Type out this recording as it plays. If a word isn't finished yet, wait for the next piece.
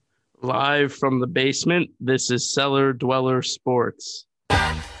Live from the basement, this is Cellar Dweller Sports.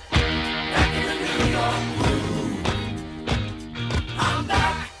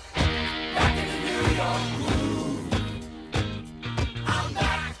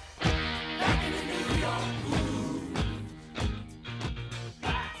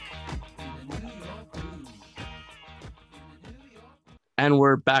 And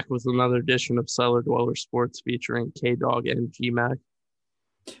we're back with another edition of Cellar Dweller Sports featuring K-Dog and G-Mac.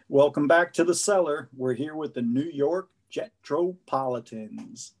 Welcome back to the Cellar. We're here with the New York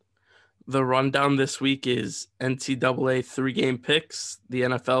Jetropolitans. The rundown this week is NCAA 3-game picks, the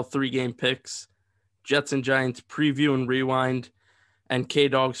NFL 3-game picks, Jets and Giants preview and rewind, and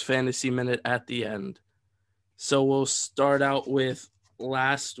K-Dog's fantasy minute at the end. So we'll start out with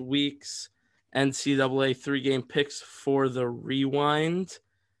last week's NCAA 3-game picks for the rewind,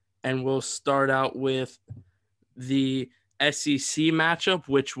 and we'll start out with the SEC matchup,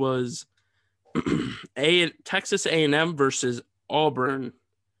 which was Texas A&M versus Auburn.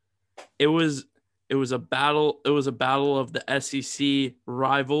 It was a battle. It was a battle of the SEC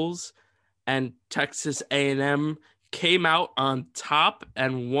rivals, and Texas A&M came out on top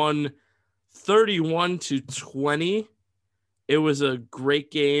and won 31-20. It was a great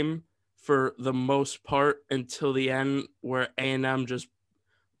game for the most part until the end, where A&M just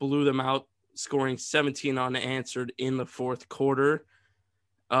blew them out, scoring 17 unanswered in the fourth quarter.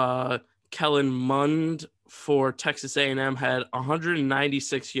 Kellen Mond for Texas A&M had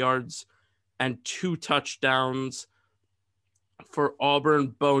 196 yards and 2 touchdowns. For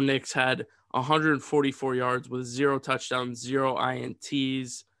Auburn, Bo Nix had 144 yards with 0 touchdowns, 0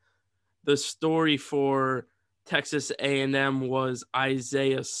 INTs. The story for Texas A&M was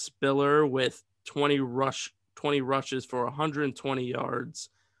Isaiah Spiller with 20 rushes for 120 yards,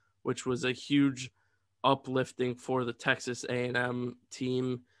 which was a huge uplifting for the Texas A&M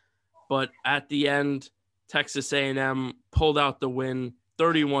team. But at the end, Texas A&M pulled out the win,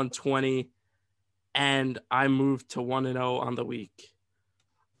 31-20, and I moved to 1-0 on the week.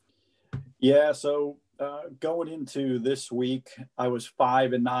 Yeah, so going into this week, I was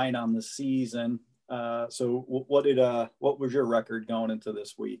 5-9 on the season. So what was your record going into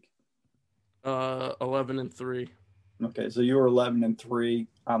this week? 11-3. Okay, so you were 11-3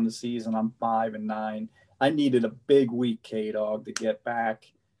 on the season. I'm 5-9. I needed a big week, K-Dog, to get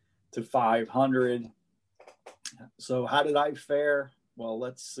back to 500. So how did I fare? Well,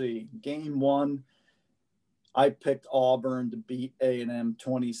 let's see. Game 1, I picked Auburn to beat A&M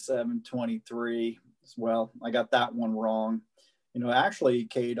 27-23. Well, I got that one wrong. Actually,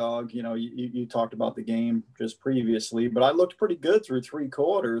 K-Dog, you talked about the game just previously, but I looked pretty good through 3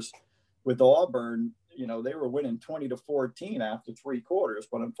 quarters with Auburn. They were winning 20-14 after 3 quarters,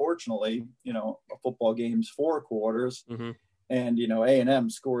 but unfortunately, a football game's 4 quarters. Mm-hmm. And, A&M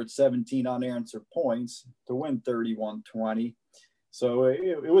scored 17 unanswered points to win 31-20. So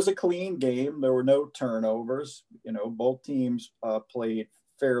it was a clean game. There were no turnovers. Both teams played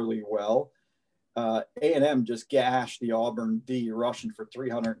fairly well. A&M just gashed the Auburn D, rushing for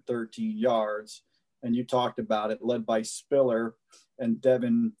 313 yards. And you talked about it, led by Spiller and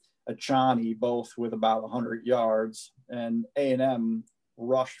Devin Achani, both with about 100 yards. And A&M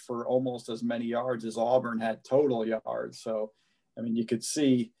rushed for almost as many yards as Auburn had total yards. So, you could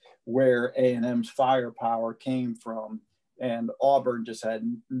see where A&M's firepower came from. And Auburn just had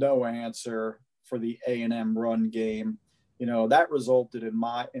no answer for the A&M run game. That resulted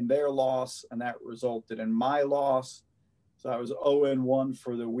in their loss, and that resulted in my loss. So I was 0-1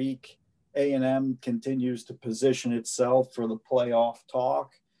 for the week. A&M continues to position itself for the playoff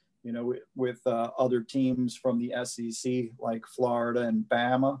talk, with other teams from the SEC like Florida and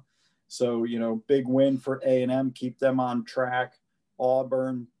Bama. So, big win for A&M, keep them on track.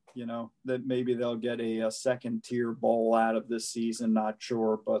 Auburn, that maybe they'll get a second tier bowl out of this season, not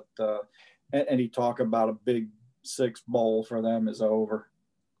sure. But any talk about a Big 6 bowl for them is over.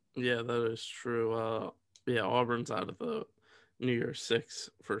 Yeah, that is true. Auburn's out of the New Year's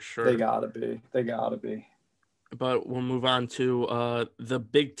 6 for sure. They gotta be. But we'll move on to the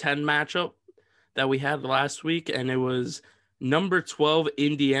Big 10 matchup that we had last week, and it was number 12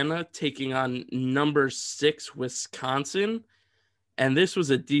 Indiana taking on number 6 Wisconsin. And this was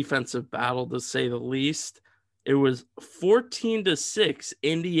a defensive battle, to say the least. It was 14-6.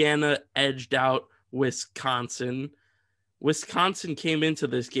 Indiana edged out Wisconsin. Wisconsin came into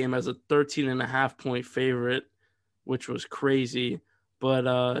this game as a 13.5-point favorite, which was crazy.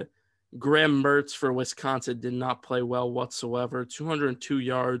 But Graham Mertz for Wisconsin did not play well whatsoever. 202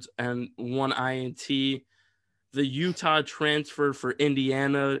 yards and 1 INT. The Utah transfer for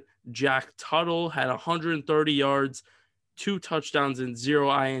Indiana, Jack Tuttle, had 130 yards, 2 touchdowns and 0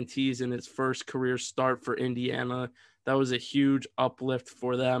 INTs in his first career start for Indiana. That was a huge uplift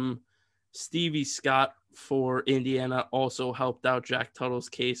for them. Stevie Scott for Indiana also helped out Jack Tuttle's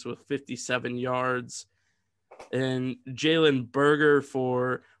case with 57 yards. And Jalen Berger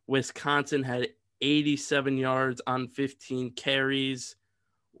for Wisconsin had 87 yards on 15 carries.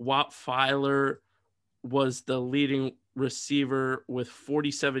 Watt Filer was the leading receiver with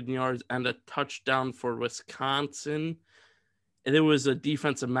 47 yards and a touchdown for Wisconsin. And it was a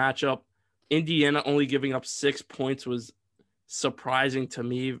defensive matchup. Indiana only giving up 6 points was surprising to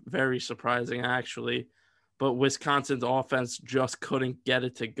me, very surprising actually. But Wisconsin's offense just couldn't get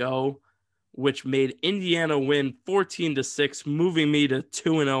it to go, which made Indiana win 14-6, moving me to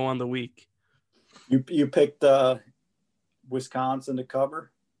 2-0 on the week. You picked Wisconsin to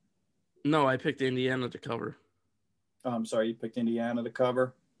cover? No, I picked Indiana to cover. Oh, I'm sorry, you picked Indiana to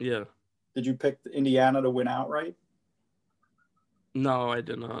cover? Yeah. Did you pick Indiana to win outright? No, I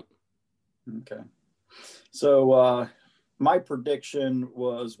did not. Okay. So my prediction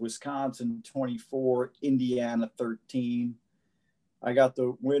was Wisconsin 24, Indiana 13. I got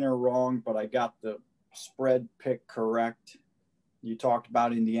the winner wrong, but I got the spread pick correct. You talked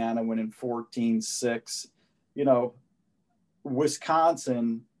about Indiana winning 14-6. You know,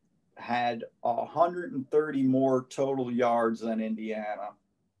 Wisconsin had 130 more total yards than Indiana,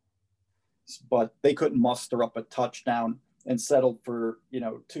 but they couldn't muster up a touchdown and settled for,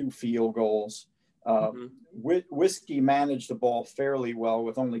 2 field goals. Whiskey managed the ball fairly well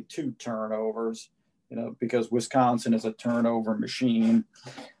with only 2 turnovers, because Wisconsin is a turnover machine.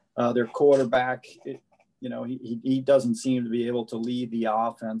 Their quarterback, he doesn't seem to be able to lead the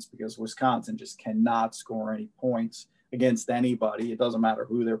offense because Wisconsin just cannot score any points against anybody. It doesn't matter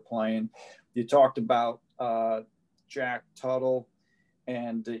who they're playing. You talked about Jack Tuttle,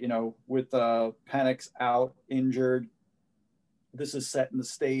 and with Penix out injured, this is setting the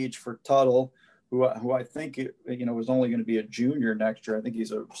stage for Tuttle, who I think is only going to be a junior next year. I think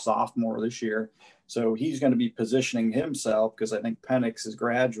he's a sophomore this year, so he's going to be positioning himself because I think Penix is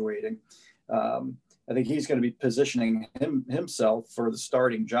graduating. I think he's going to be positioning himself for the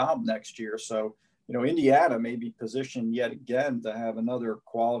starting job next year. So, Indiana may be positioned yet again to have another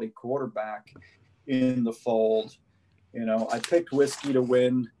quality quarterback in the fold. I picked Whiskey to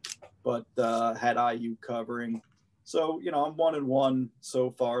win, but had IU covering. So, I'm 1-1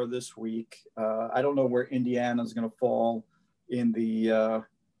 so far this week. I don't know where Indiana's going to fall in the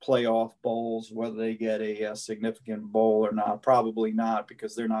playoff bowls, whether they get a significant bowl or not. Probably not,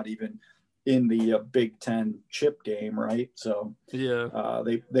 because they're not even in the Big Ten chip game, right? So yeah,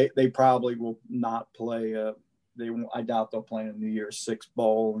 they probably will not play. I doubt they'll play in the New Year's Six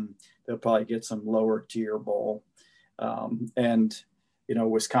bowl, and they'll probably get some lower tier bowl. And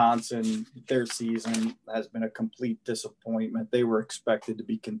Wisconsin, their season has been a complete disappointment. They were expected to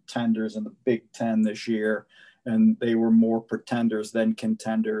be contenders in the Big Ten this year, and they were more pretenders than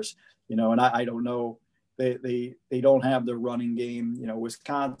contenders. And I don't know. They don't have the running game.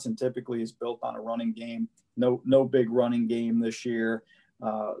 Wisconsin typically is built on a running game. No big running game this year.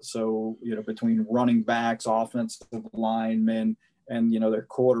 So between running backs, offensive linemen, and their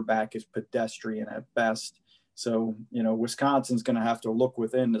quarterback is pedestrian at best. So Wisconsin's going to have to look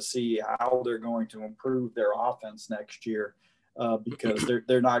within to see how they're going to improve their offense next year, because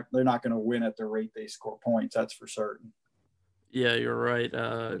they're not going to win at the rate they score points. That's for certain. Yeah, you're right.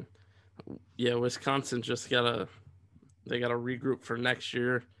 Wisconsin just gotta regroup for next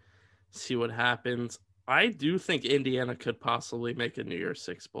year, see what happens. I do think Indiana could possibly make a New Year's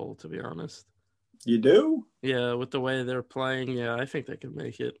Six bowl, to be honest. You do? Yeah, with the way they're playing, yeah, I think they could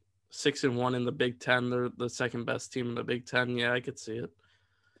make it. 6-1 in the Big Ten. They're the second best team in the Big Ten. Yeah, I could see it.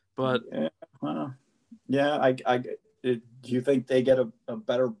 But do you think they get a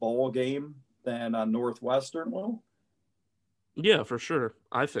better bowl game than Northwestern will? Yeah, for sure.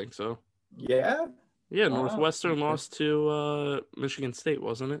 I think so. Yeah. Yeah, Northwestern lost to Michigan State,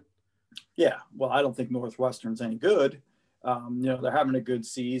 wasn't it? Yeah. Well, I don't think Northwestern's any good. They're having a good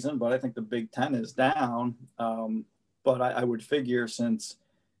season, but I think the Big Ten is down. But I would figure, since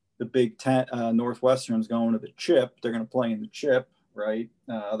the Big Ten, Northwestern's going to the chip, they're going to play in the chip, right?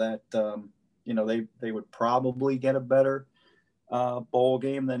 They would probably get a better bowl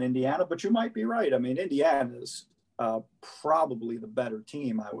game than Indiana, but you might be right. I mean, Indiana's probably the better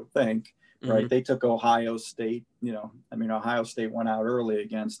team, I would think, right? Mm-hmm. They took Ohio State, Ohio State went out early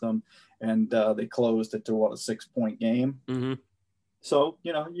against them, and they closed it to a 6-point game. Mm-hmm. So,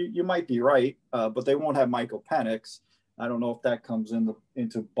 you might be right, but they won't have Michael Penix. I don't know if that comes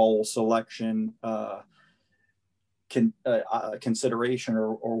into bowl selection consideration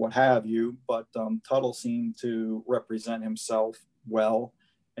or what have you. But Tuttle seemed to represent himself well,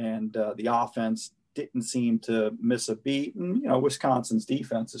 and the offense didn't seem to miss a beat. And Wisconsin's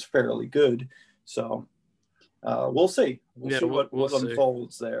defense is fairly good, so we'll see. We'll see what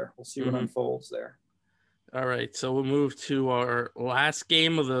unfolds there. We'll see what unfolds there. All right, so we'll move to our last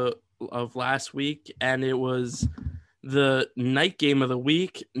game of last week, and it was the night game of the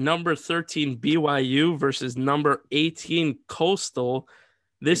week. Number 13 BYU versus number 18 Coastal.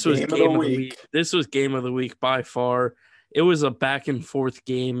 This was game of the week. This was game of the week by far. It was a back and forth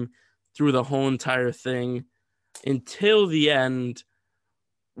game through the whole entire thing until the end,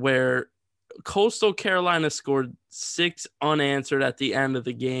 where Coastal Carolina scored 6 unanswered at the end of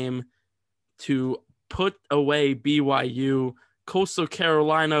the game to put away BYU. Coastal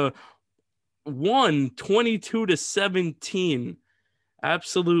Carolina won 22-17.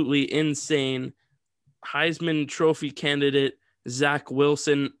 Absolutely insane. Heisman Trophy candidate Zach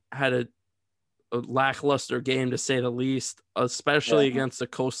Wilson had a lackluster game, to say the least, especially against the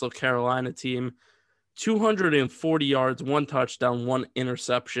Coastal Carolina team. 240 yards, 1 touchdown, 1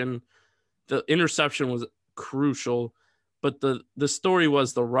 interception. The interception was crucial, but the story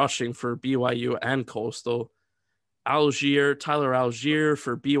was the rushing for BYU and Coastal. Tyler Algier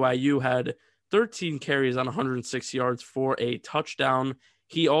for BYU had 13 carries on 106 yards for a touchdown.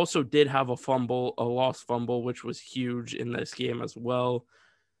 He also did have a lost fumble, which was huge in this game as well.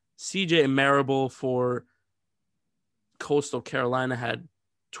 CJ Marable for Coastal Carolina had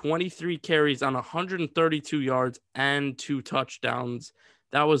 23 carries on 132 yards and 2 touchdowns.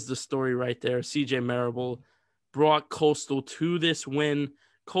 That was the story right there. CJ Marable brought Coastal to this win.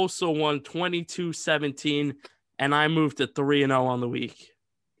 Coastal won 22-17, and I moved to 3-0 on the week.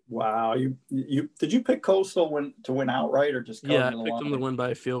 Wow. You did you pick Coastal to win outright, or just cover the line? Yeah, I picked them to win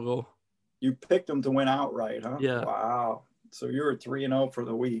by a field goal. You picked them to win outright, huh? Yeah. Wow. So you're 3-0 for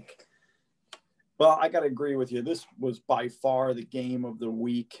the week. Well, I got to agree with you. This was by far the game of the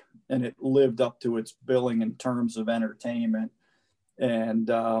week, and it lived up to its billing in terms of entertainment. And,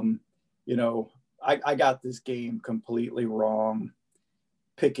 I got this game completely wrong,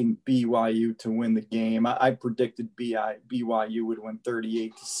 picking BYU to win the game. I predicted BYU would win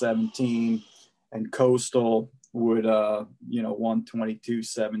 38-17, and Coastal would, won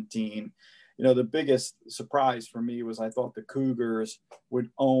 22-17. The biggest surprise for me was I thought the Cougars would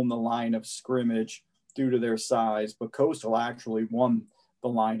own the line of scrimmage due to their size, but Coastal actually won the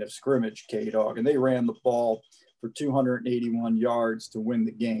line of scrimmage, K-Dog, and they ran the ball for 281 yards to win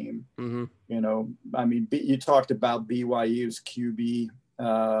the game. Mm-hmm. You talked about BYU's QB,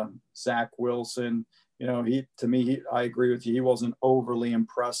 Zach Wilson. I agree with you. He wasn't overly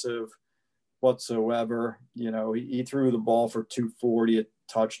impressive whatsoever. He threw the ball for 240, a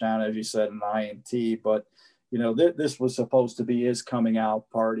touchdown, as you said, an INT. But, this was supposed to be his coming out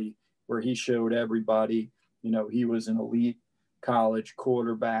party where he showed everybody, he was an elite college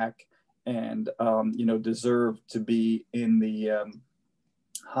quarterback and, deserved to be in the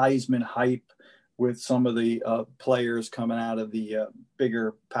Heisman hype with some of the players coming out of the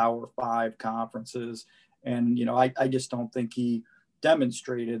bigger Power 5 conferences. And, I just don't think he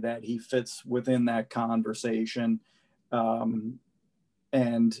demonstrated that he fits within that conversation. That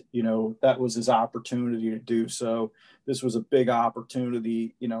was his opportunity to do so. This was a big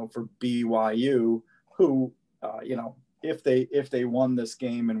opportunity, for BYU, who, if they won this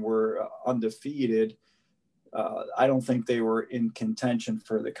game and were undefeated, I don't think they were in contention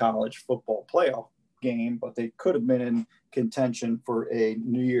for the college football playoff game, but they could have been in contention for a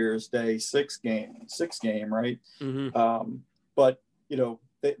New Year's Day six game, right? Mm-hmm. But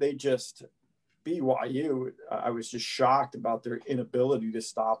they just, BYU, I was just shocked about their inability to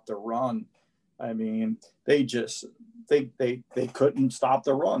stop the run. I mean, they couldn't stop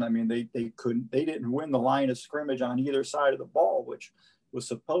the run. I mean, they didn't win the line of scrimmage on either side of the ball, which was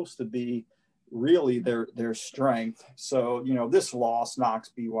supposed to be really their strength. So, this loss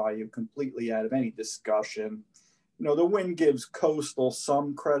knocks BYU completely out of any discussion. The win gives Coastal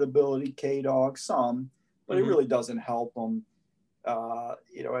some credibility, K-Dog, some, but it really doesn't help them,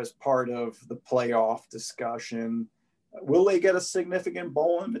 as part of the playoff discussion. Will they get a significant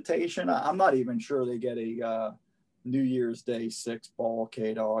bowl invitation? I'm not even sure they get a New Year's Day 6 ball,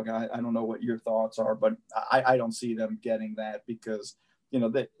 K-Dog. I don't know what your thoughts are, but I don't see them getting that because,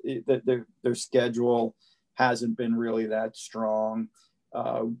 their schedule hasn't been really that strong.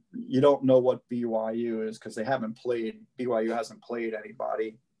 You don't know what BYU is because BYU hasn't played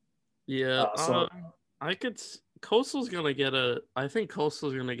anybody. Yeah. Coastal's going to get a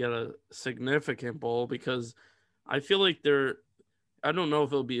significant bowl because I feel like I don't know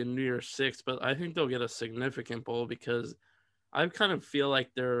if it'll be a New Year's Six, but I think they'll get a significant bowl because I kind of feel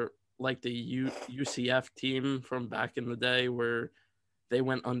like they're like the UCF team from back in the day where they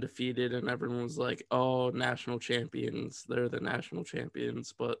went undefeated and everyone was like, "Oh, national champions! They're the national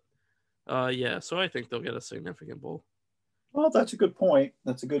champions." But yeah, so I think they'll get a significant bowl. Well, that's a good point.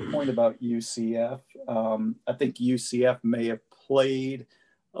 That's a good point about UCF. I think UCF may have played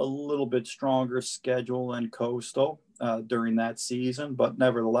a little bit stronger schedule than Coastal during that season, but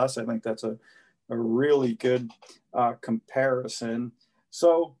nevertheless, I think that's a really good comparison.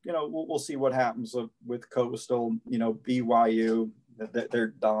 So, we'll see what happens with Coastal. BYU, they're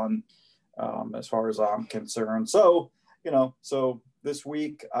done as far as I'm concerned. So, so this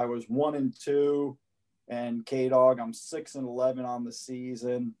week I was 1-2. And K-Dog, I'm 6-11 on the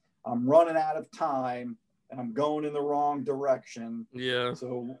season. I'm running out of time, and I'm going in the wrong direction. Yeah.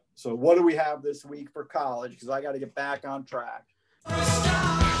 So what do we have this week for college? Because I got to get back on track.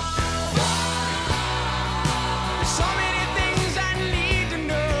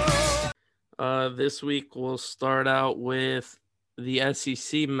 This week we'll start out with the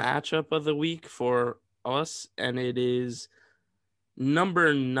SEC matchup of the week for us, and it is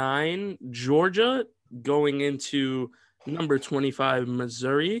number 9 Georgia going into number 25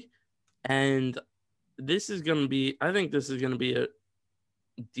 Missouri, and this is going to be, I think this is going to be a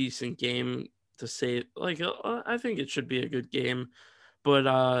decent game to say, like, I think it should be a good game, but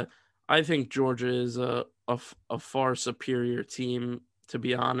I think Georgia is a far superior team, to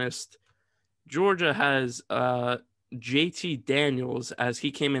be honest. Georgia has JT Daniels as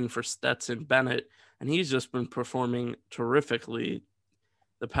he came in for Stetson Bennett, and he's just been performing terrifically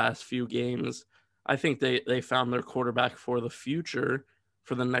the past few games. I think they found their quarterback for the future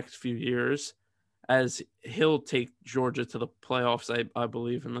for the next few years, as he'll take Georgia to the playoffs, I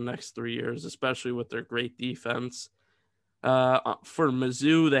believe, in the next 3 years, especially with their great defense. For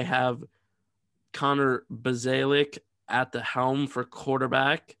Mizzou, they have Connor Bazalik at the helm for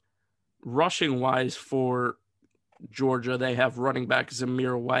quarterback. Rushing wise for Georgia, they have running back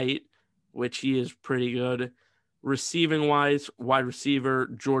Zamir White, which he is pretty good. Receiving wise, wide receiver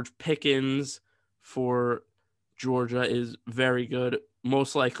George Pickens for Georgia is very good.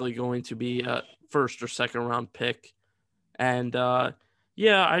 Most likely going to be a first or second round pick. And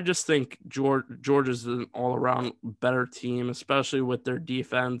yeah, I just think Georgia's an all around better team, especially with their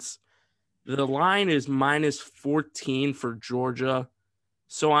defense. The line is -14 for Georgia.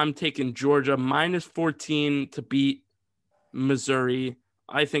 So I'm taking Georgia -14 to beat Missouri.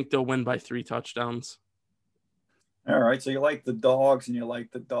 I think they'll win by 3 touchdowns. All right, so you like the dogs, and you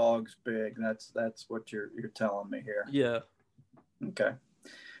like the dogs big. That's what you're telling me here. Yeah. Okay.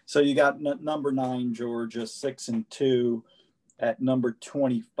 So you got number 9 Georgia 6-2 at number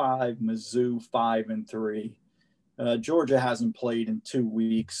 25 Mizzou 5-3. Georgia hasn't played in 2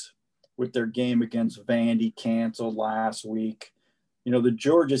 weeks with their game against Vandy canceled last week. The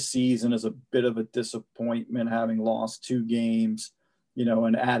Georgia season is a bit of a disappointment, having lost 2 games,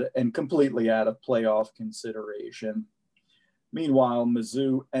 and completely out of playoff consideration. Meanwhile,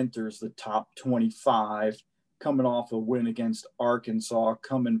 Mizzou enters the top 25, coming off a win against Arkansas,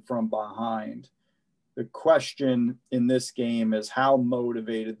 coming from behind. The question in this game is how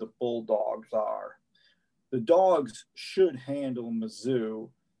motivated the Bulldogs are. The Dogs should handle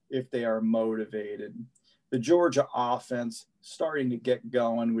Mizzou if they are motivated. The Georgia offense starting to get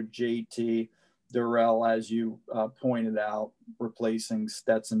going with JT Durrell, as you pointed out, replacing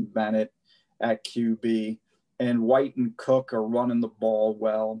Stetson Bennett at QB, and White and Cook are running the ball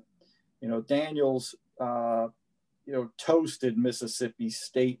well. Daniels, toasted Mississippi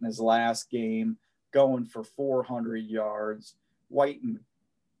State in his last game, going for 400 yards. White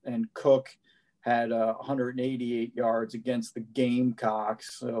and Cook had 188 yards against the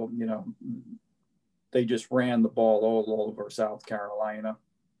Gamecocks. So, they just ran the ball all over South Carolina.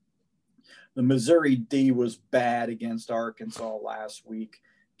 The Missouri D was bad against Arkansas last week,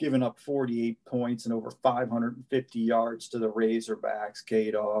 giving up 48 points and over 550 yards to the Razorbacks,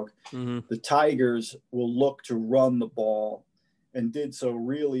 K-Dog. Mm-hmm. The Tigers will look to run the ball and did so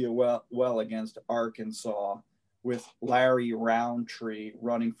really well against Arkansas, with Larry Roundtree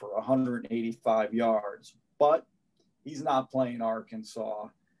running for 185 yards. But he's not playing Arkansas.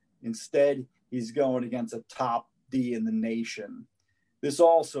 Instead, he's going against a top D in the nation. This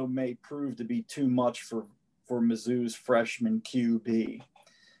also may prove to be too much for Mizzou's freshman QB.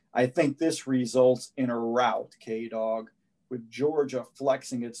 I think this results in a rout, K-Dog, with Georgia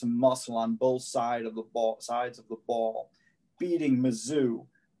flexing its muscle on both sides of the ball, beating Mizzou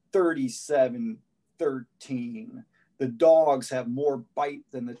 37-13. The Dogs have more bite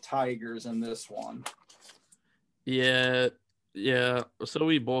than the Tigers in this one. Yeah, Yeah, so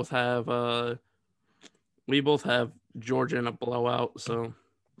we both have Georgia in a blowout. So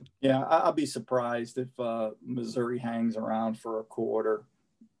Yeah, I'll be surprised if Missouri hangs around for a quarter.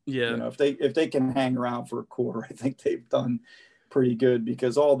 You yeah, know, if they can hang around for a quarter, I think they've done pretty good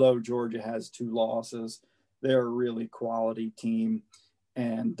because although Georgia has 2 losses, they're a really quality team.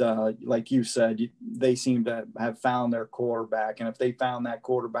 And like you said, they seem to have found their quarterback. And if they found that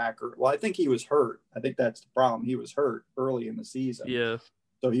quarterback, well, I think he was hurt. I think that's the problem. He was hurt early in the season, yeah,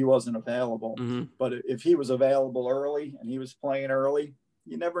 so he wasn't available. hmm But if he was available early and he was playing early,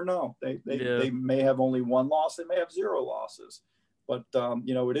 you never know. yeah, They may have only 1 loss. They may have 0 losses. But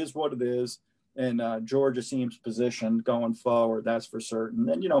you know, it is what it is. And Georgia seems positioned going forward. That's for certain.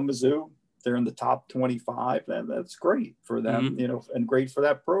 And you know, Mizzou, they're in the top 25, and that's great for hmm them. You know, and great for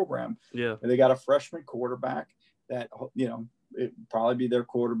that program. yeah, And they got a freshman quarterback that you know it probably be their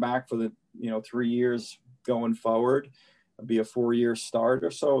quarterback for the 3 years going forward, be a 4-year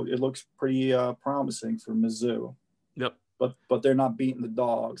starter. So it looks pretty promising for Mizzou. yep, But they're not beating the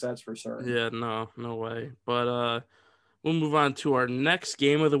dogs, that's for certain. yeah. No, no way. But we'll move on to our next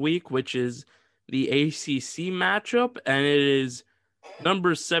game of the week, which is the ACC matchup, and it is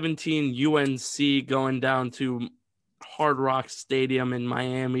number 17 UNC going down to Hard Rock Stadium in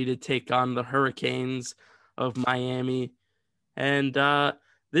Miami to take on the Hurricanes of Miami. And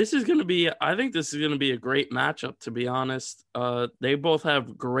this is going to be, I think this is going to be a great matchup, to be honest. They both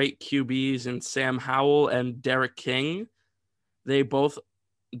have great QBs in Sam Howell and Derek King. They both,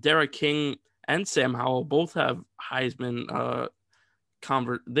 Derek King and Sam Howell, both have Heisman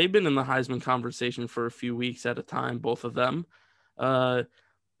they've been in the Heisman conversation for a few weeks at a time, both of them. Uh,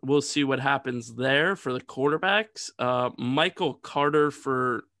 we'll see what happens there for the quarterbacks. Michael Carter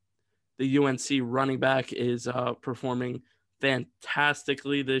for the UNC running back is performing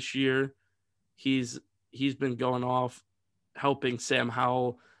fantastically this year. He's he's been going off, helping Sam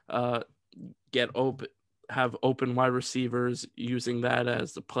Howell get open, have open wide receivers, using that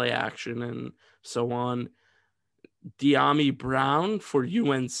as the play action and so on. De'Ami Brown for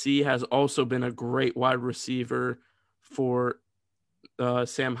UNC has also been a great wide receiver for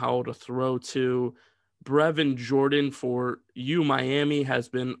Sam Howell to throw to. Brevin Jordan for Miami has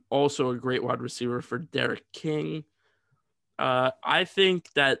been also a great wide receiver for Derek King. I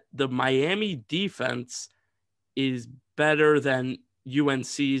think that the Miami defense is better than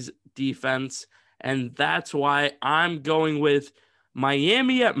UNC's defense, and that's why I'm going with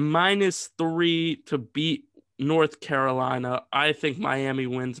Miami at -3 to beat North Carolina. I think Miami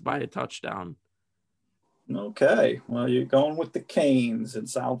wins by a touchdown. Okay, well, you're going with the Canes in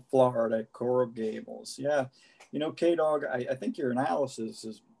South Florida at Coral Gables. Yeah, you know, K Dog, I think your analysis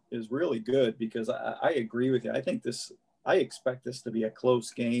is really good because I agree with you. I expect this to be a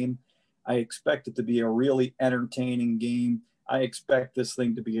close game. I expect it to be a really entertaining game. I expect this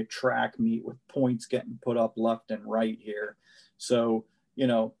thing to be a track meet with points getting put up left and right here. So, you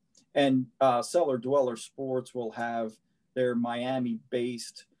know, and Cellar Dweller Sports will have their Miami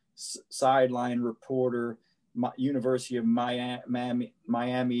based sideline reporter, University of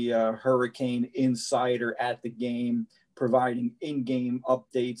Miami Hurricane insider at the game, providing in-game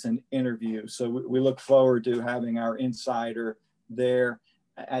updates and interviews. So we look forward to having our insider there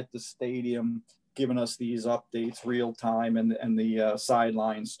at the stadium, giving us these updates real time and the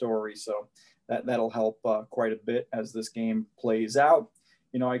sideline story. So that'll help quite a bit as this game plays out.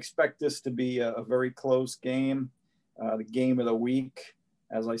 You know, I expect this to be a very close game, the game of the week.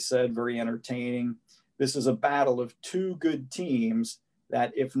 As I said, very entertaining. This is a battle of 2 good teams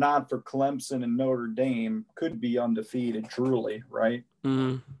that, if not for Clemson and Notre Dame, could be undefeated, truly, right?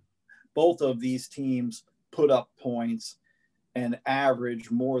 Mm, Both of these teams put up points and average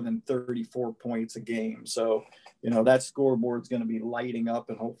more than 34 points a game. So, you know, that scoreboard is going to be lighting up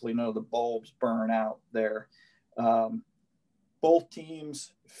and hopefully none of the bulbs burn out there. Both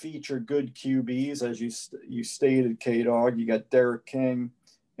teams feature good QBs, as you stated, K-Dog. You got Derek King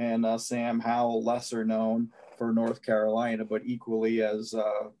and Sam Howell, lesser known for North Carolina, but equally as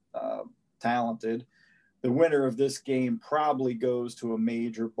talented. The winner of this game probably goes to a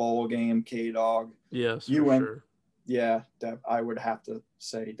major bowl game, K-Dog. yes, for sure. Yeah, I would have to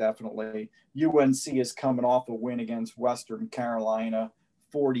say definitely. UNC is coming off a win against Western Carolina,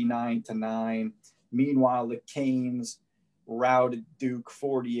 49-9. Meanwhile, the Canes routed Duke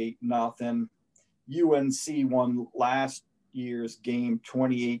 48-0. UNC won last year's game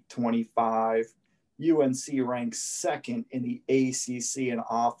 28-25. UNC ranks second in the ACC in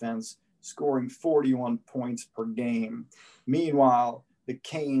offense, scoring 41 points per game. Meanwhile, the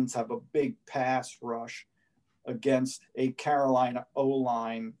Canes have a big pass rush against a Carolina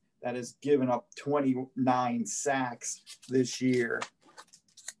O-line that has given up 29 sacks this year.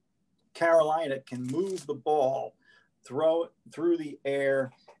 Carolina can move the ball, throw it through the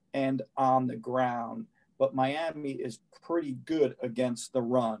air and on the ground, but Miami is pretty good against the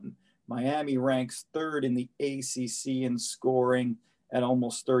run. Miami ranks third in the ACC in scoring at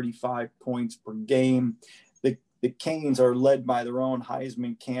almost 35 points per game. The Canes are led by their own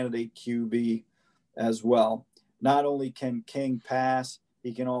Heisman candidate QB as well. Not only can King pass,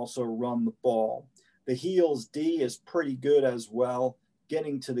 he can also run the ball. The Heels D is pretty good as well,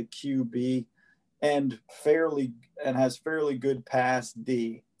 getting to the QB and has fairly good pass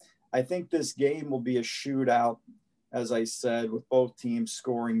D. I think this game will be a shootout, as I said, with both teams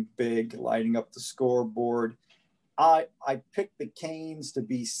scoring big, lighting up the scoreboard. I picked the Canes to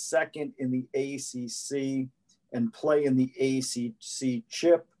be second in the ACC and play in the ACC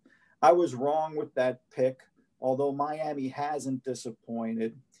chip. I was wrong with that pick, although Miami hasn't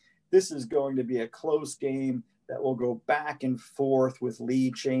disappointed. This is going to be a close game that will go back and forth with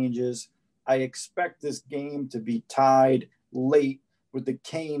lead changes. I expect this game to be tied late with the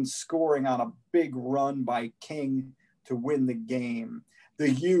Canes scoring on a big run by King to win the game.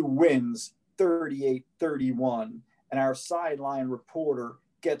 The U wins 38-31, and our sideline reporter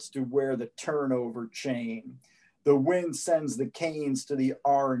gets to wear the turnover chain. The win sends the Canes to the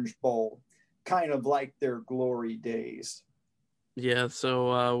Orange Bowl, kind of like their glory days. Yeah,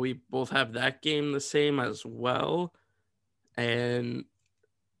 so we both have that game the same as well. And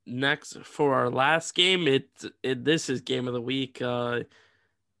next for our last game, this is game of the week.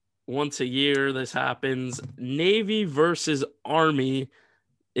 Once a year this happens. Navy versus Army.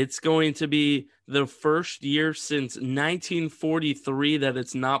 It's going to be the first year since 1943 that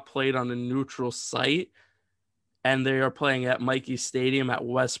it's not played on a neutral site. And they are playing at Michie Stadium at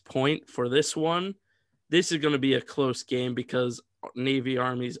West Point for this one. This is going to be a close game because Navy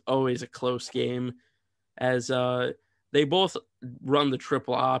Army is always a close game, as they both run the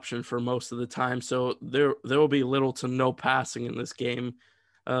triple option for most of the time. So there will be little to no passing in this game.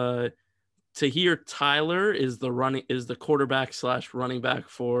 Tahir Tyler is the quarterback / running back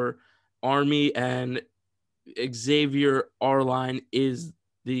for Army, and Xavier Arline is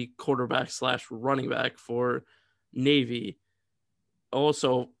the quarterback / running back for Navy.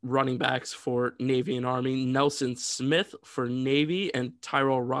 Also running backs for Navy and Army, Nelson Smith for Navy and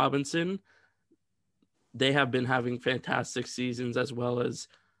Tyrell Robinson. They have been having fantastic seasons, as well as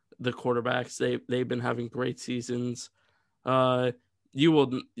the quarterbacks. They've been having great seasons. There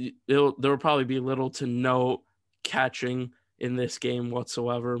will probably be little to no catching in this game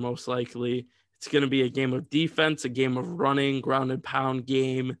whatsoever, most likely. It's going to be a game of defense, a game of running, ground and pound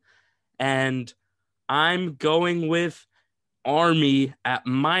game. And I'm going with Army at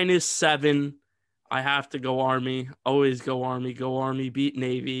 -7. I have to go Army. Always go Army. Go Army. Beat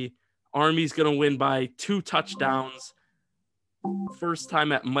Navy. Army's going to win by 2 touchdowns. First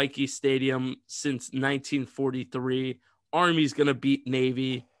time at Michie Stadium since 1943. Army's going to beat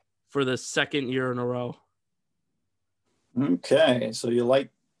Navy for the second year in a row. Okay, so you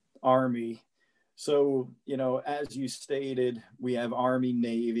like Army. So, as you stated, we have Army,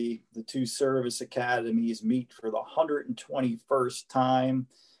 Navy. The two service academies meet for the 121st time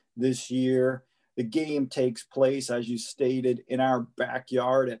this year. The game takes place, as you stated, in our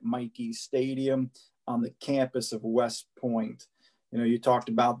backyard at Michie Stadium on the campus of West Point. You talked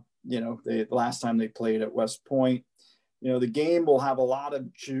about, the last time they played at West Point. The game will have a lot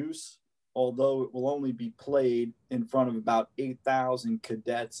of juice, although it will only be played in front of about 8,000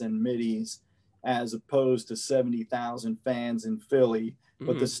 cadets and middies, as opposed to 70,000 fans in Philly.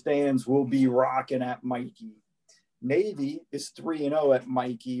 But the stands will be rocking at Michie. Navy is 3-0 at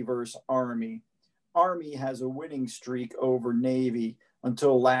Michie versus Army. Army has a winning streak over Navy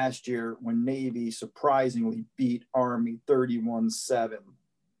until last year, when Navy surprisingly beat Army 31-7.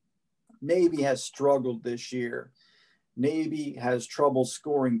 Navy has struggled this year. Navy has trouble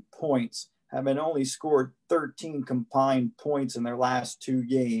scoring points, having only scored 13 combined points in their last 2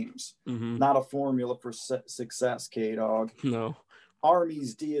 games. Not a formula for success, K-Dog. No.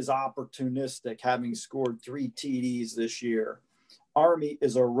 Army's D is opportunistic, having scored 3 TDs this year. Army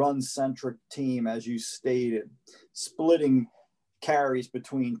is a run-centric team, as you stated, splitting carries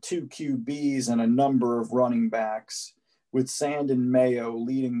between 2 QBs and a number of running backs, with Sandon Mayo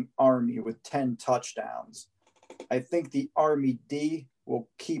leading Army with 10 touchdowns. I think the Army D will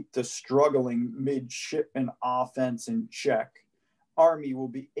keep the struggling midshipman offense in check. Army will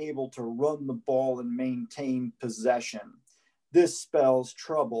be able to run the ball and maintain possession. This spells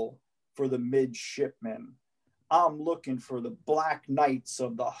trouble for the midshipmen. I'm looking for the Black Knights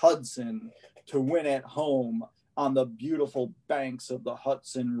of the Hudson to win at home on the beautiful banks of the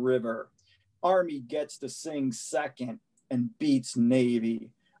Hudson River. Army gets to sing second and beats Navy.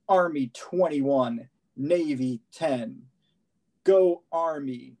 Army 21, Navy 10. Go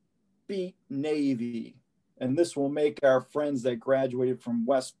Army, beat Navy. And this will make our friends that graduated from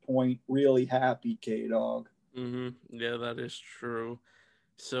West Point really happy, K-Dog. Yeah, that is true.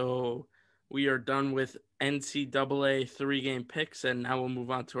 So we are done with NCAA 3-game picks, and now we'll move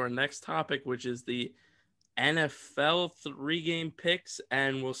on to our next topic, which is the NFL 3-game picks,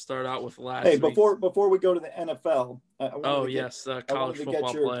 and we'll start out with last Hey, week. Before we go to the NFL, college football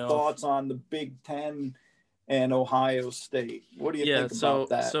get your playoff. thoughts on the Big Ten and Ohio State. What do you think about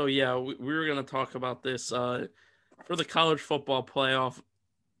that? So yeah, we were going to talk about this for the college football playoff.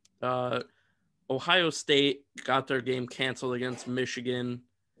 Ohio State got their game canceled against Michigan,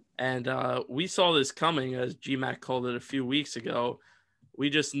 and we saw this coming, as GMAC called it a few weeks ago. We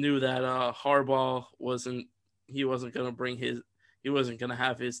just knew that Harbaugh wasn't going to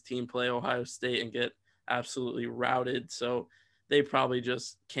have his team play Ohio State and get absolutely routed. So they probably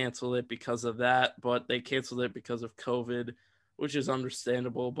just canceled it because of that, but they canceled it because of COVID, which is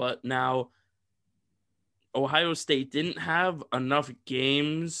understandable. But now Ohio State didn't have enough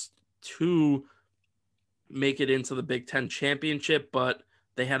games to make it into the Big Ten championship, but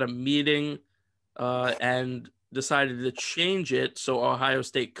they had a meeting and decided to change it so Ohio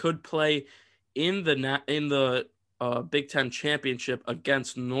State could play in the Big Ten championship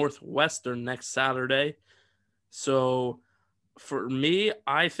against Northwestern next Saturday. So for me,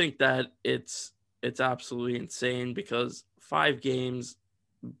 I think that it's absolutely insane because 5 games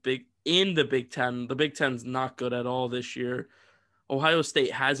in the Big Ten. The Big Ten's not good at all this year. Ohio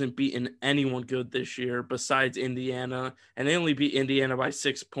State hasn't beaten anyone good this year besides Indiana, and they only beat Indiana by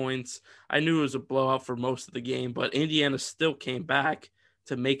 6 points. I knew it was a blowout for most of the game, but Indiana still came back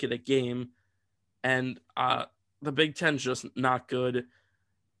to make it a game, and the Big Ten's just not good.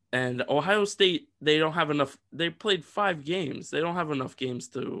 And Ohio State, they don't have enough. They played 5 games. They don't have enough games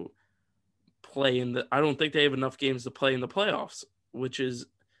to play I don't think they have enough games to play in the playoffs, which is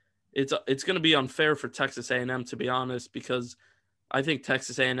it's going to be unfair for Texas A&M, to be honest, because I think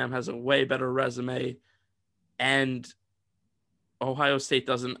Texas A&M has a way better resume, and Ohio State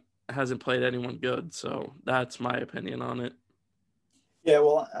hasn't played anyone good. So that's my opinion on it. Yeah,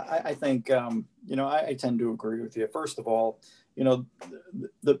 well, I think I tend to agree with you. First of all, the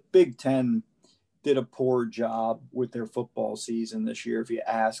Big Ten did a poor job with their football season this year. If you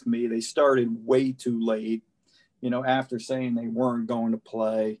ask me, they started way too late. After saying they weren't going to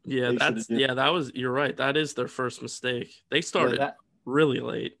play. Yeah, you're right. That is their first mistake. They started really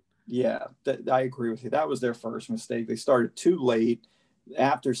late. Yeah, I agree with you. That was their first mistake. They started too late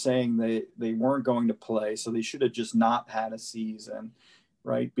after saying they weren't going to play. So they should have just not had a season,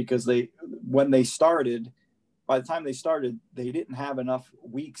 right? Because by the time they started, they didn't have enough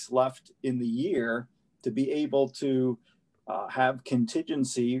weeks left in the year to be able to have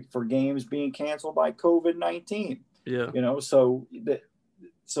contingency for games being canceled by COVID-19. Yeah. So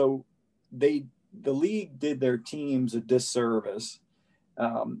the league did their teams a disservice.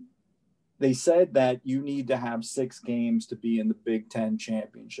 They said that you need to have 6 games to be in the Big Ten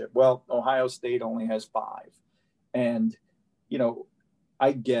championship. Well, Ohio State only has 5. And,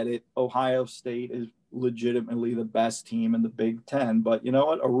 I get it. Ohio State is legitimately the best team in the Big Ten, but you know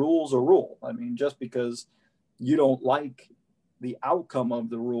what? A rule's a rule. I mean, just because you don't like the outcome of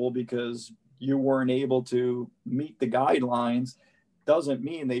the rule because you weren't able to meet the guidelines doesn't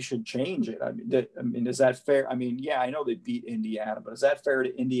mean they should change it. I mean, is that fair? I mean, yeah, I know they beat Indiana, but is that fair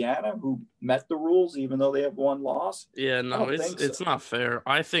to Indiana, who met the rules even though they have 1 loss? Yeah, no, it's not fair.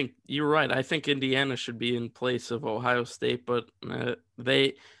 I think you're right. I think Indiana should be in place of Ohio State, but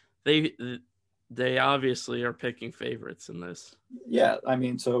they obviously are picking favorites in this. Yeah, I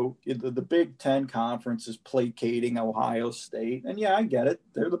mean, so the Big Ten conference is placating Ohio State, and yeah, I get it.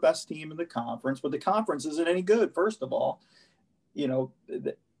 They're the best team in the conference, but the conference isn't any good. First of all,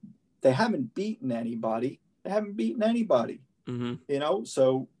 they haven't beaten anybody. Mm-hmm.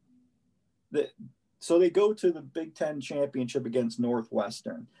 So they go to the Big Ten championship against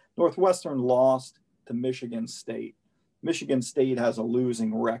Northwestern. Northwestern lost to Michigan State. Michigan State has a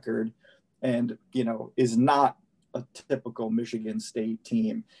losing record and, is not a typical Michigan State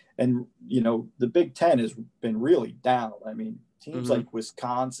team. And, the Big Ten has been really down. I mean, teams like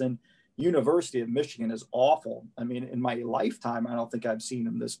Wisconsin, University of Michigan is awful. I mean, in my lifetime, I don't think I've seen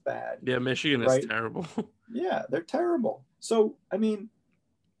them this bad. Yeah, Michigan is terrible. Yeah, they're terrible. So, I mean,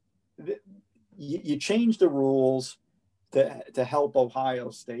 you change the rules to help Ohio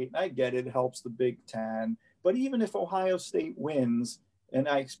State. I get it helps the Big Ten. But even if Ohio State wins, and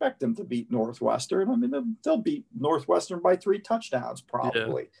I expect them to beat Northwestern. I mean, they'll beat Northwestern by 3 touchdowns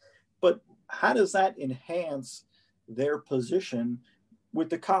probably. Yeah. But how does that enhance their position with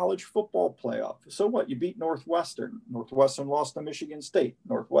the college football playoff? So what? You beat Northwestern. Northwestern lost to Michigan State.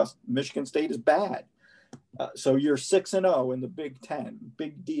 Michigan State is bad. So you're 6-0 in the Big Ten.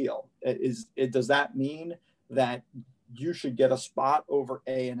 Big deal. Does that mean that you should get a spot over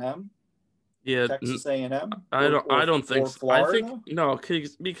A&M? Yeah, Texas A&M. I don't think so. Florida? I think no,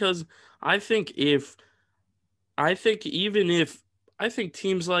 because I think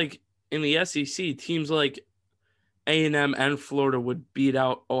teams like in the SEC, teams like A&M and Florida would beat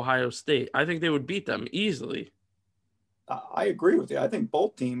out Ohio State. I think they would beat them easily. I agree with you. I think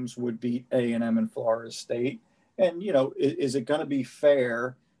both teams would beat A&M and Florida State. And, is it going to be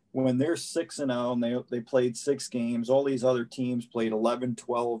fair when they're 6-0 and they played 6 games? All these other teams played 11,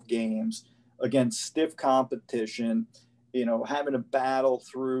 12 games against stiff competition, having to battle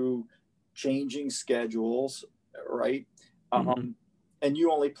through changing schedules, right? Mm-hmm. And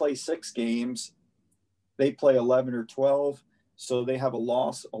you only play 6 games. They play 11 or 12. So they have a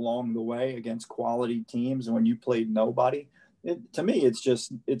loss along the way against quality teams. And when you played nobody, to me,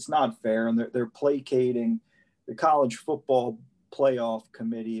 it's not fair. And they're placating the college football playoff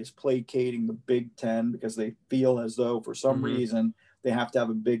committee is placating the Big Ten because they feel as though for some reason they have to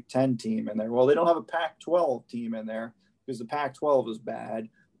have a Big Ten team in there. Well, they don't have a Pac-12 team in there because the Pac-12 is bad.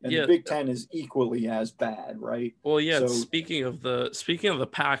 And the Big Ten is equally as bad, right? Well, yeah. So, speaking of the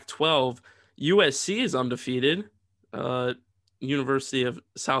Pac-12, USC is undefeated. University of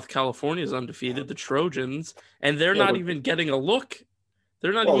South California is undefeated. The Trojans, and they're not even getting a look.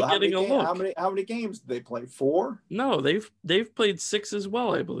 They're not even getting a look. How many games did they play? 4? No, they've played 6 as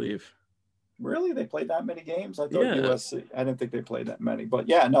well, I believe. Really? They played that many games? I thought USC. I didn't think they played that many. But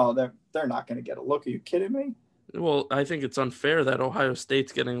yeah, no, they're not going to get a look. Are you kidding me? Well, I think it's unfair that Ohio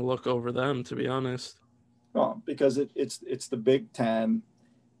State's getting a look over them, to be honest. Well, because it's the Big Ten,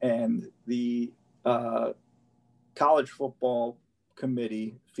 and the college football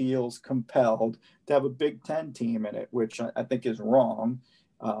committee feels compelled to have a Big Ten team in it, which I think is wrong.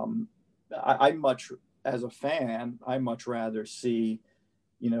 As a fan, I much rather see,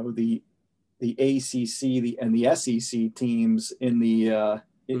 the ACC and the SEC teams in the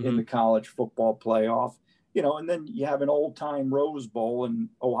in the college football playoff, and then you have an old time Rose Bowl, and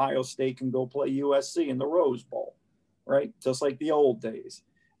Ohio State can go play USC in the Rose Bowl, right? Just like the old days.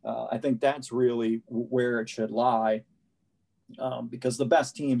 I think that's really where it should lie, because the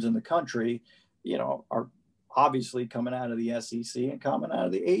best teams in the country, are obviously coming out of the SEC and coming out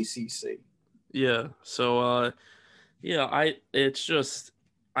of the ACC. Yeah. So,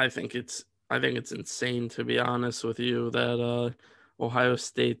 I think it's insane, to be honest with you, that Ohio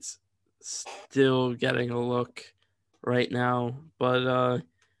State's still getting a look right now, but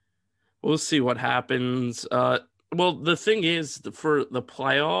we'll see what happens. Well, the thing is, for the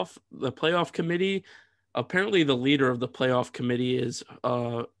playoff committee, apparently the leader of the playoff committee is,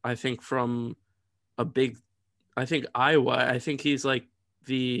 I think Iowa. I think he's like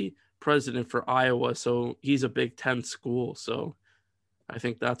the president for Iowa, so he's a Big Ten school. So I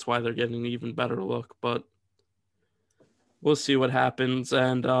think that's why they're getting an even better look. But we'll see what happens,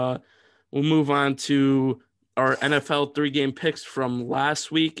 and we'll move on to our NFL 3-game picks from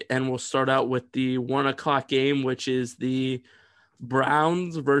last week, and we'll start out with the 1:00 game, which is the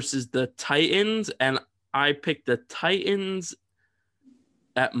Browns versus the Titans, and I picked the Titans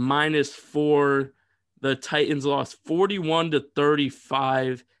at -4. The Titans lost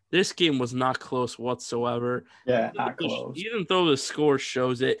 41-35. This game was not close whatsoever. Yeah, not close. Even though the score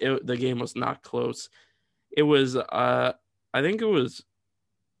shows the game was not close. It was I think it was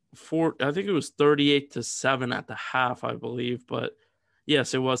 38-7 at the half, I believe. But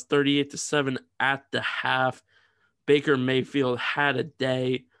yes, it was 38-7 at the half. Baker Mayfield had a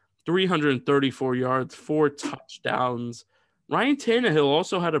day, 334 yards, 4 touchdowns. Ryan Tannehill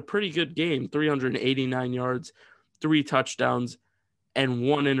also had a pretty good game, 389 yards, 3 touchdowns, and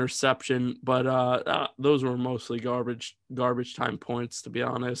 1 interception. But those were mostly garbage time points, to be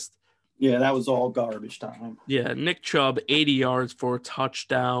honest. Yeah, that was all garbage time. Yeah, Nick Chubb, 80 yards for a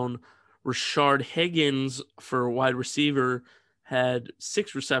touchdown. Rashard Higgins, for wide receiver, had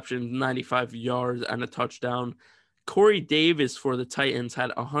 6 receptions, 95 yards, and a touchdown. Corey Davis for the Titans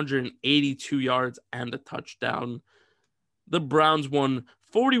had 182 yards and a touchdown. The Browns won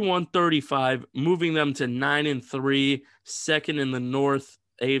 41-35, moving them to 9-3, second in the North,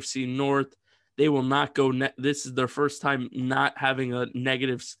 AFC North. They will not go. This is their first time not having a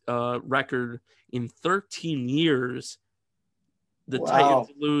negative record in 13 years. The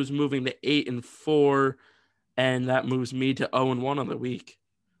Titans lose, moving to 8-4. and that moves me to 0-1 on the week.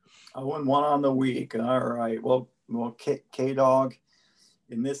 0-1 on the week. All right. Well, K-Dog,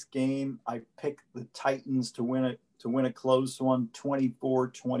 in this game, I picked the Titans to win a close one,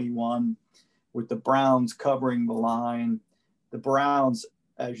 24-21, with the Browns covering the line. The Browns,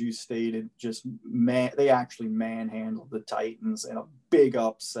 as you stated, they actually manhandled the Titans in a big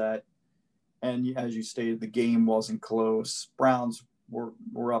upset. And as you stated, the game wasn't close. Browns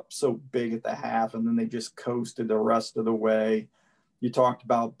were up so big at the half, and then they just coasted the rest of the way. You talked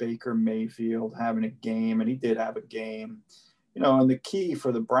about Baker Mayfield having a game, and he did have a game. And the key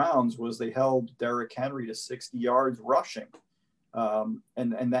for the Browns was they held Derrick Henry to 60 yards rushing. And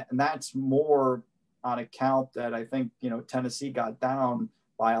that's more on account that I think, Tennessee got down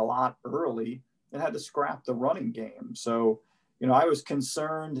by a lot early and had to scrap the running game. So, I was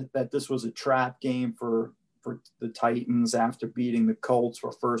concerned that this was a trap game for the Titans after beating the Colts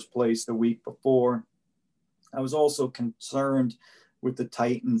for first place the week before. I was also concerned with the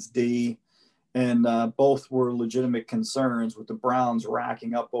Titans D, and both were legitimate concerns, with the Browns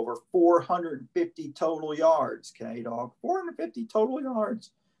racking up over 450 total yards, K-Dog, 450 total yards.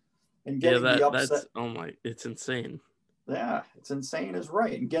 And getting the upset. It's insane. Yeah, it's insane is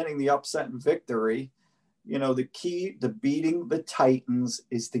right. And getting the upset victory, the key to beating the Titans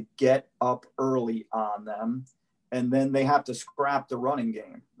is to get up early on them, and then they have to scrap the running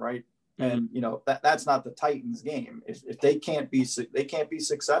game, right? And that's not the Titans' game. If they can't be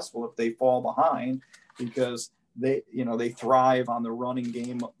successful if they fall behind, because they thrive on the running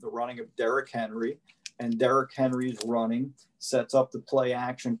game, the running of Derrick Henry, and Derrick Henry's running sets up the play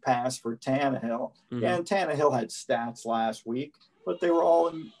action pass for Tannehill. Mm-hmm. And Tannehill had stats last week, but they were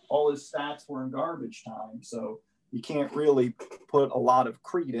all his stats were in garbage time. So you can't really put a lot of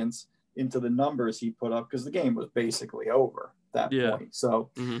credence into the numbers he put up, because the game was basically over at that point. So,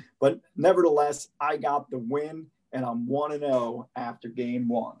 but nevertheless, I got the win, and I'm 1-0 after game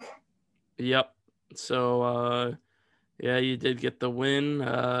one. Yep. So, you did get the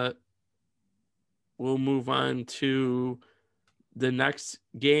win. We'll move on to the next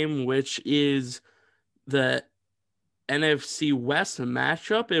game, which is the NFC West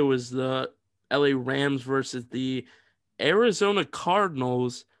matchup. It was the LA Rams versus the Arizona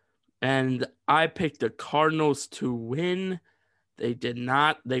Cardinals, and I picked the Cardinals to win. They did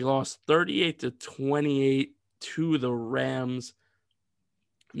not. They lost 38-28 to the Rams.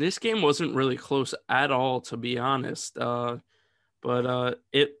 This game wasn't really close at all, to be honest. But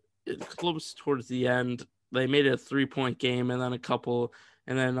it close towards the end. They made it a 3-point game, and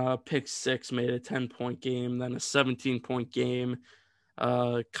then pick six made a 10-point game, then a 17-point game.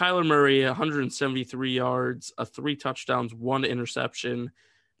 Kyler Murray, 173 yards, 3 touchdowns, 1 interception.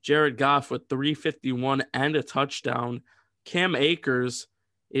 Jared Goff with 351 and a touchdown. Cam Akers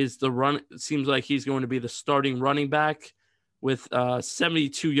seems like he's going to be the starting running back with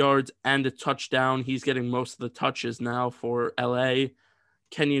 72 yards and a touchdown. He's getting most of the touches now for LA.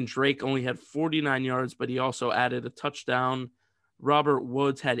 Kenyon Drake only had 49 yards, but he also added a touchdown. Robert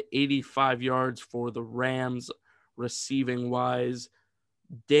Woods had 85 yards for the Rams receiving wise.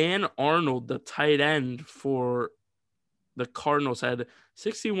 Dan Arnold, the tight end for the Cardinals, had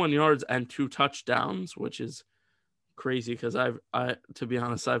 61 yards and 2 touchdowns, which is crazy because to be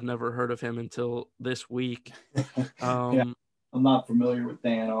honest, I've never heard of him until this week. I'm not familiar with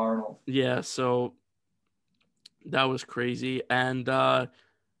Dan Arnold. Yeah, so that was crazy. And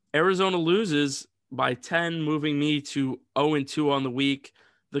Arizona loses by 10, moving me to 0-2 on the week.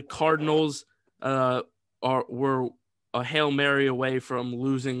 The Cardinals were a Hail Mary away from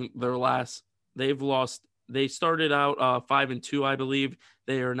losing their last. They started out 5-2, I believe.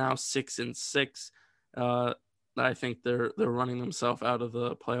 They are now 6-6. I think they're running themselves out of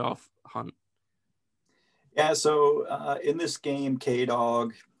the playoff hunt. Yeah, so in this game,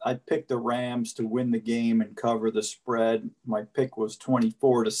 K-Dog, I picked the Rams to win the game and cover the spread. My pick was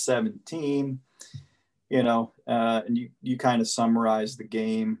 24-17. And you kind of summarized the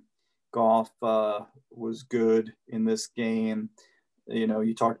game. Goff was good in this game.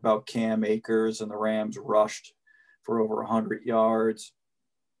 You talked about Cam Akers, and the Rams rushed for over 100 yards.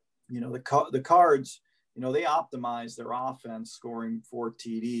 The Cards, they optimized their offense, scoring 4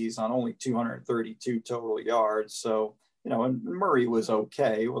 TDs on only 232 total yards. So, and Murray was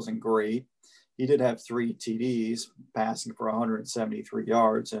okay. It wasn't great. He did have 3 TDs, passing for 173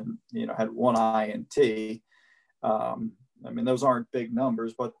 yards, and, had 1 INT. Those aren't big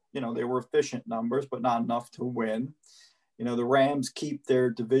numbers, but, they were efficient numbers, but not enough to win. The Rams keep their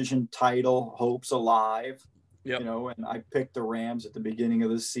division title hopes alive. Yep. And I picked the Rams at the beginning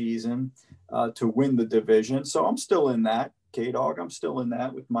of the season to win the division. So I'm still in that, K-Dog. I'm still in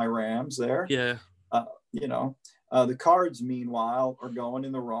that with my Rams there. Yeah. The Cards, meanwhile, are going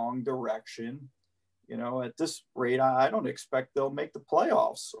in the wrong direction. At this rate, I don't expect they'll make the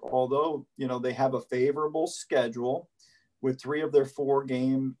playoffs, although, they have a favorable schedule with 3 of their 4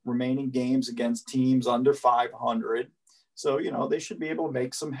 remaining games against teams under 500. So, they should be able to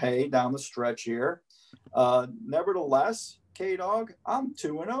make some hay down the stretch here. Nevertheless, K-Dog, I'm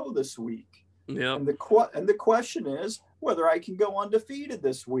 2-0 this week. Yeah. And the question is whether I can go undefeated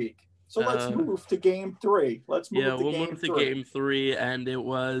this week. So let's move to game 3. We'll move to game 3, and it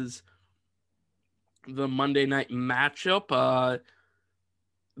was the Monday night matchup.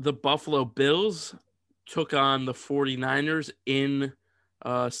 The Buffalo Bills took on the 49ers in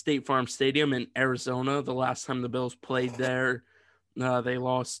State Farm Stadium in Arizona. The last time the Bills played there, they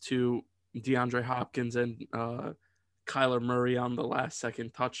lost to DeAndre Hopkins and Kyler Murray on the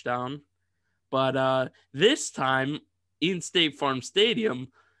last-second touchdown. But this time in State Farm Stadium,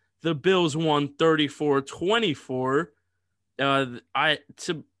 the Bills won 34-24. It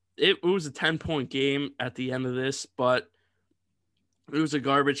was a 10-point game at the end of this, but it was a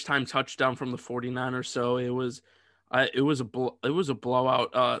garbage time touchdown from the 49ers, so it was a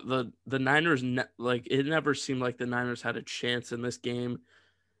blowout. The Niners, it never seemed like the Niners had a chance in this game.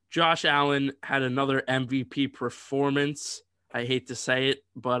 Josh Allen had another MVP performance. I hate to say it,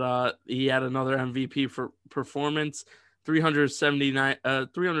 but he had another MVP performance.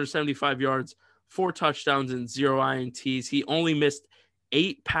 375 yards, 4 touchdowns, and 0 INTs. He only missed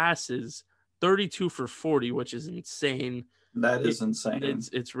 8 passes, 32 for 40, which is insane. That is insane.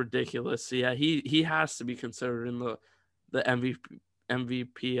 It's ridiculous. Yeah, he has to be considered in the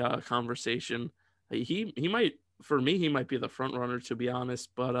MVP conversation. He might, for me, he might be the front runner, to be honest.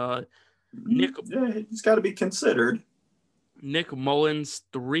 But he's got to be considered. Nick Mullins,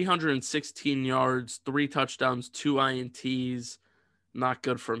 316 yards, 3 touchdowns, 2 INTs. Not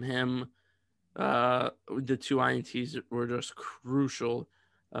good from him. The 2 INTs were just crucial.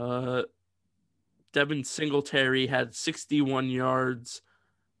 Devin Singletary had 61 yards.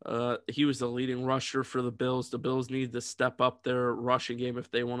 He was the leading rusher for the Bills. The Bills need to step up their rushing game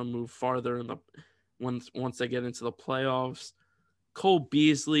if they want to move farther once they get into the playoffs. Cole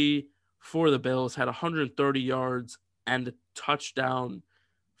Beasley for the Bills had 130 yards and a touchdown.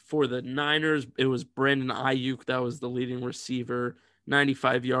 For the Niners, it was Brandon Ayuk that was the leading receiver,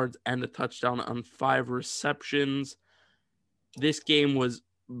 95 yards and a touchdown on 5 receptions. This game was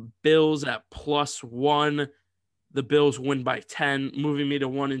Bills at +1. The Bills win by 10, moving me to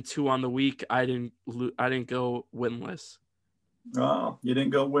 1-2 on the week. I didn't go winless. Oh, you didn't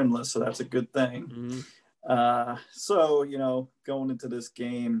go winless, so that's a good thing. Mm-hmm. So, going into this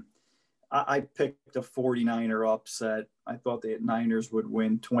game, I picked a 49er upset. I thought the Niners would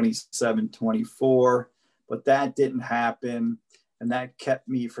win 27-24, but that didn't happen, and that kept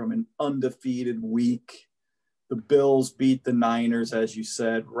me from an undefeated week. The Bills beat the Niners, as you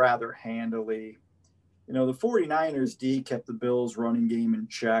said, rather handily. The 49ers D kept the Bills running game in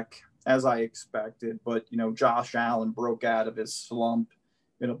check, as I expected, but, Josh Allen broke out of his slump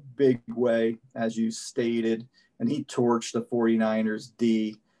in a big way, as you stated, and he torched the 49ers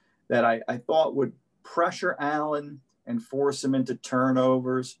D that I thought would pressure Allen and force him into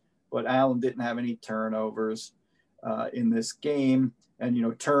turnovers, but Allen didn't have any turnovers in this game,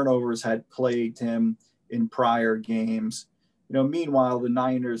 and, turnovers had plagued him in prior games. Meanwhile, the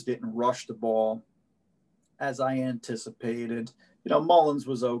Niners didn't rush the ball as I anticipated. Mullins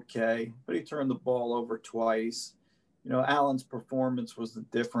was okay, but he turned the ball over twice. Allen's performance was the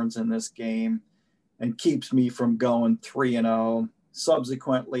difference in this game and keeps me from going 3-0.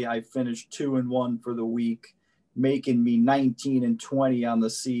 Subsequently, I finished 2-1 for the week, making me 19-20 on the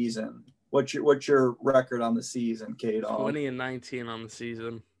season. What's your record on the season, K-Dog? 20-19 on the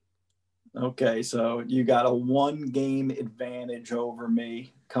season. Okay, so you got a 1-game advantage over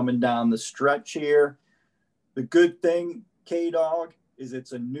me coming down the stretch here. The good thing, K-Dog, is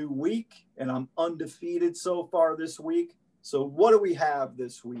it's a new week, and I'm undefeated so far this week. So what do we have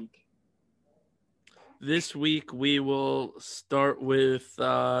this week? This week, we will start with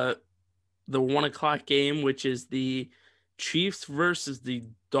the 1 o'clock game, which is the Chiefs versus the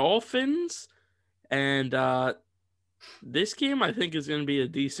Dolphins. And this game, I think, is going to be a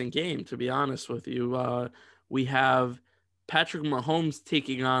decent game, to be honest with you. We have Patrick Mahomes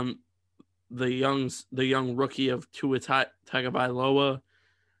taking on the young rookie of Tua Tagovailoa.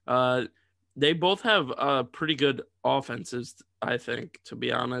 They both have pretty good offenses, I think, to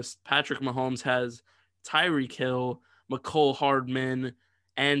be honest. Patrick Mahomes has Tyreek Hill, Mecole Hardman,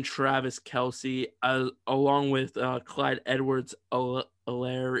 and Travis Kelce, along with Clyde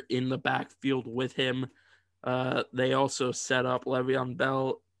Edwards-Helaire in the backfield with him. They also set up Le'Veon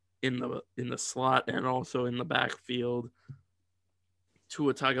Bell in the slot and also in the backfield.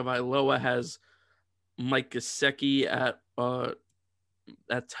 Tua Tagovailoa has Mike Gesicki at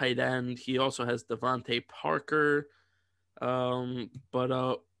tight end. He also has Devontae Parker. I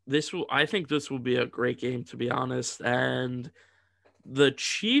think this will be a great game, to be honest. And the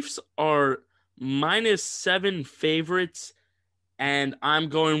Chiefs are -7 favorites, and I'm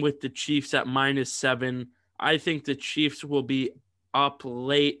going with the Chiefs at -7. I think the Chiefs will be up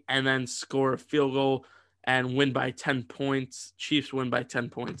late and then score a field goal and win by 10 points. Chiefs win by 10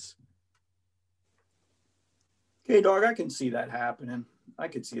 points. Okay, dog, I can see that happening.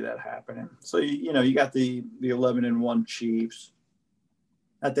 So you got the 11-1 Chiefs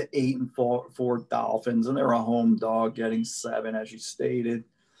at the 8-4 Dolphins, and they're a home dog getting 7, as you stated.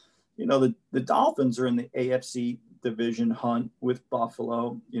 The Dolphins are in the AFC division hunt with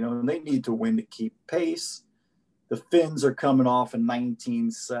Buffalo, and they need to win to keep pace. The Finns are coming off a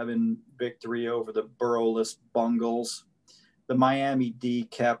 19-7 victory over the Burrowless Bungles. The Miami D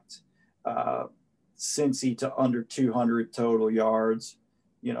kept Cincy to under 200 total yards,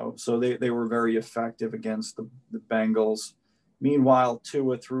 so they were very effective against the Bengals. Meanwhile,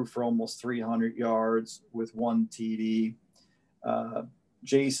 Tua threw for almost 300 yards with 1 TD.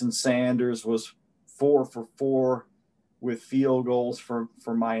 Jason Sanders was 4 for 4 with field goals for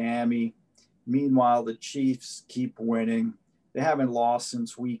Miami. Meanwhile, the Chiefs keep winning. They haven't lost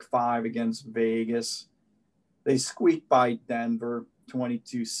since week 5 against Vegas. They squeaked by Denver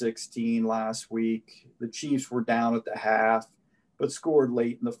 22-16 last week. The Chiefs were down at the half, but scored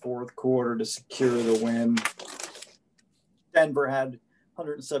late in the fourth quarter to secure the win. Denver had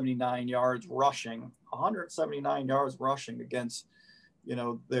 179 yards rushing against,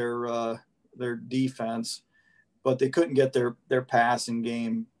 their defense, but they couldn't get their passing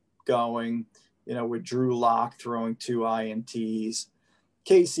game going, with Drew Lock throwing 2 INTs.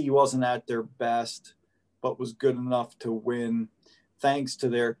 KC wasn't at their best, but was good enough to win thanks to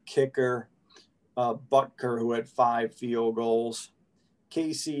their kicker, Butker, who had 5 field goals.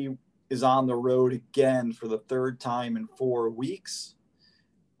 KC is on the road again for the 3rd time in 4 weeks.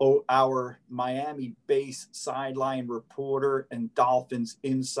 Our Miami-based sideline reporter and Dolphins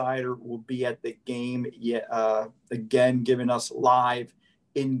insider will be at the game again, giving us live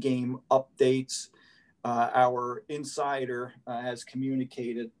in-game updates. Our insider has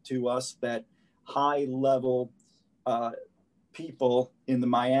communicated to us that high-level people in the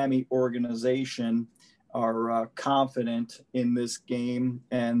Miami organization are confident in this game,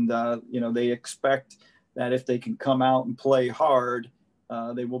 and they expect that if they can come out and play hard,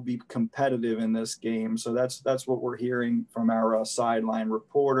 they will be competitive in this game. So that's what we're hearing from our sideline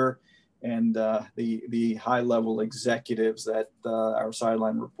reporter and the high-level executives that our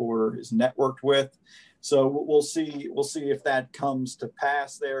sideline reporter is networked with. So we'll see if that comes to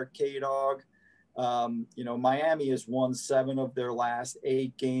pass there, K-Dog. Miami has won 7 of their last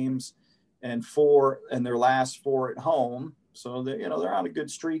 8 games and their last 4 at home. So they're on a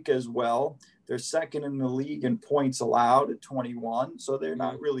good streak as well. They're second in the league in points allowed at 21. So they're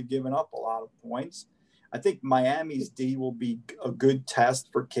not really giving up a lot of points. I think Miami's D will be a good test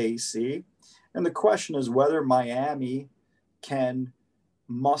for KC. And the question is whether Miami can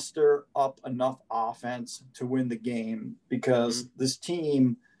muster up enough offense to win the game, because this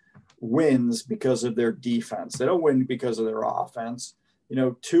team wins because of their defense. They don't win because of their offense.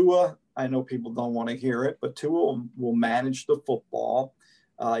 Tua, I know people don't want to hear it, but Tua will manage the football.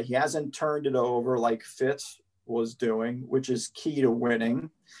 He hasn't turned it over like Fitz was doing, which is key to winning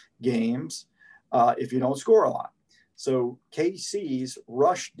games if you don't score a lot. So KC's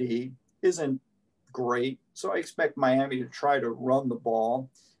rush D isn't great. So I expect Miami to try to run the ball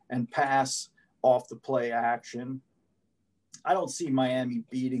and pass off the play action. I don't see Miami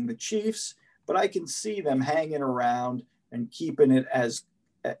beating the Chiefs, but I can see them hanging around and keeping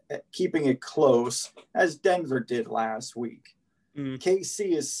it close as Denver did last week.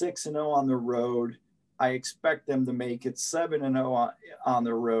 KC is 6-0 on the road. I expect them to make it 7-0 on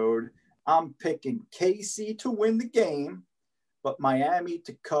the road. I'm picking KC to win the game, but Miami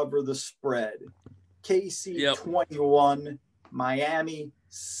to cover the spread. KC 21, Miami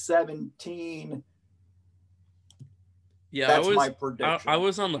 17. Yeah, that's my prediction. I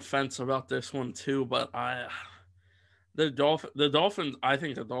was on the fence about this one too, but the Dolphins. I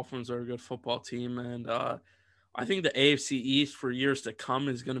think the Dolphins are a good football team, and I think the AFC East for years to come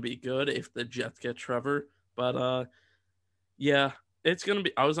is going to be good if the Jets get Trevor. But yeah, it's going to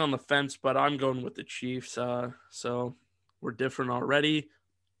be. I was on the fence, but I'm going with the Chiefs. So we're different already.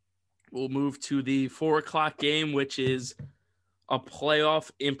 We'll move to the 4:00 game, which is a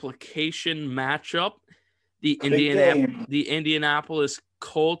playoff implication matchup. The Indianapolis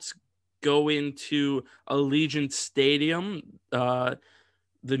Colts go into Allegiant Stadium, the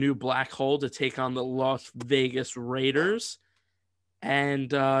new black hole, to take on the Las Vegas Raiders. And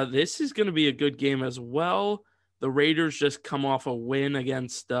this is going to be a good game as well. The Raiders just come off a win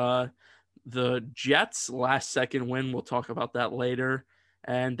against the Jets, last second win. We'll talk about that later.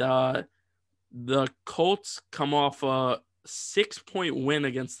 And the Colts come off a 6-point win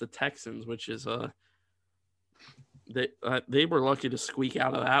against the Texans, which is they were lucky to squeak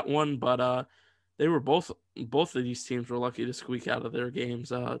out of that one, but they were both of these teams were lucky to squeak out of their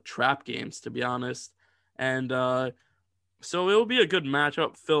games, trap games, to be honest. And so it'll be a good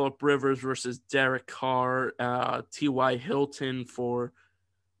matchup. Phillip Rivers versus Derek Carr, T.Y. Hilton for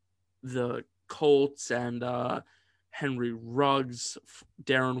the Colts, and Henry Ruggs,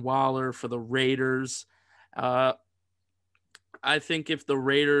 Darren Waller for the Raiders. I think if the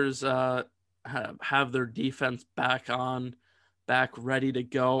Raiders have their defense back ready to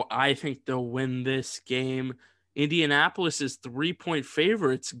go, I think they'll win this game. Indianapolis is 3-point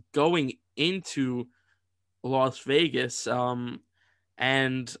favorites going into Las Vegas,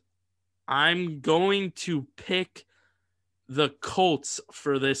 and I'm going to pick the Colts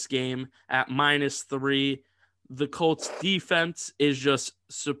for this game at -3. The Colts defense is just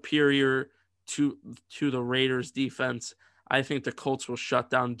superior to the Raiders defense. I think the Colts will shut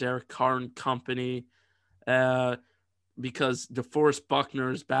down Derek Carr and company because DeForest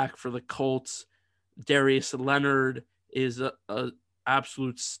Buckner is back for the Colts. Darius Leonard is a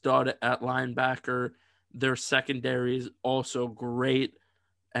absolute stud at linebacker. Their secondary is also great,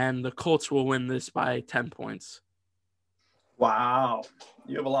 and the Colts will win this by 10 points. Wow.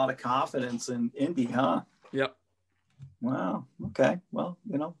 You have a lot of confidence in Indy, huh? Yep. Wow. Okay. Well,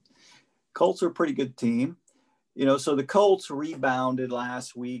 Colts are a pretty good team. So the Colts rebounded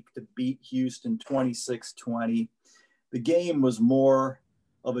last week to beat Houston 26-20. The game was more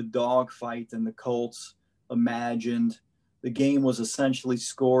of a dogfight than the Colts imagined. The game was essentially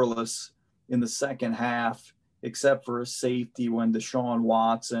scoreless in the second half, except for a safety when Deshaun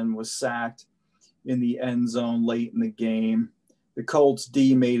Watson was sacked in the end zone late in the game. The Colts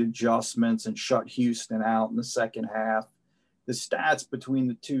D made adjustments and shut Houston out in the second half. The stats between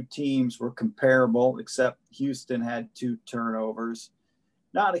the two teams were comparable, except Houston had 2 turnovers.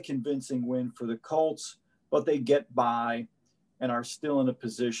 Not a convincing win for the Colts, but they get by and are still in a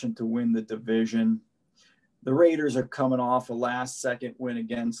position to win the division. The Raiders are coming off a last-second win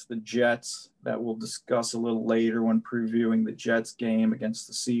against the Jets that we'll discuss a little later when previewing the Jets game against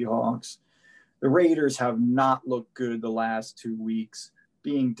the Seahawks. The Raiders have not looked good the last 2 weeks,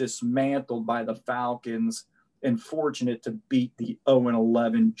 being dismantled by the Falcons and fortunate to beat the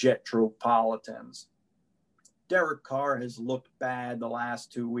 0-11 Jetropolitans. Derek Carr has looked bad the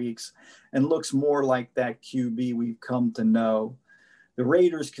last 2 weeks and looks more like that QB we've come to know. The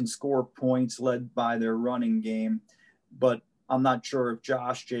Raiders can score points led by their running game, but I'm not sure if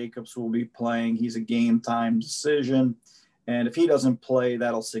Josh Jacobs will be playing. He's a game-time decision, and if he doesn't play,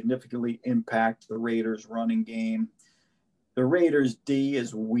 that'll significantly impact the Raiders' running game. The Raiders' D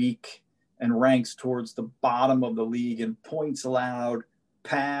is weak and ranks towards the bottom of the league in points allowed,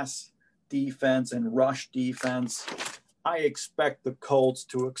 pass defense, and rush defense. I expect the Colts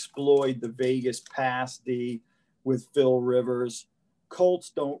to exploit the Vegas pass D with Phil Rivers. Colts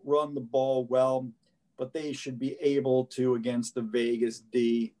don't run the ball well, but they should be able to against the Vegas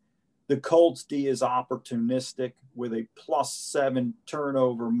D. The Colts D is opportunistic with a +7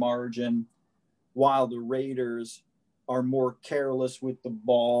 turnover margin, while the Raiders are more careless with the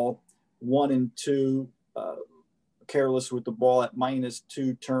ball, 1 and 2, careless with the ball at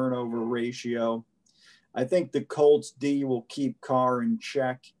 -2 turnover ratio. I think the Colts D will keep Carr in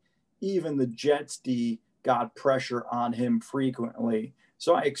check. Even the Jets D got pressure on him frequently.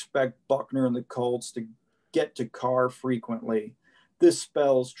 So I expect Buckner and the Colts to get to Carr frequently. This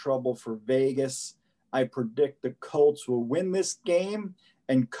spells trouble for Vegas. I predict the Colts will win this game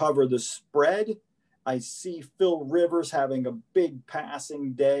and cover the spread. I see Phil Rivers having a big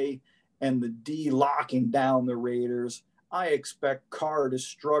passing day and the D locking down the Raiders. I expect Carr to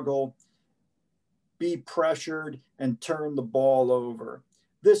struggle, be pressured, and turn the ball over.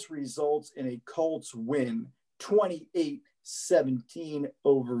 This results in a Colts win, 28-17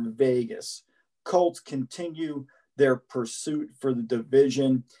 over Vegas. Colts continue their pursuit for the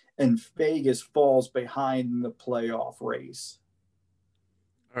division, and Vegas falls behind in the playoff race.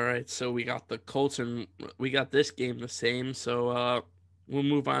 All right, so we got the Colts and we got this game the same. So we'll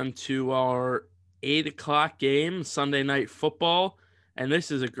move on to our 8:00 game, Sunday Night Football. And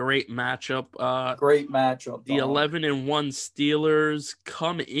this is a great matchup. Great matchup. The 11-1 Steelers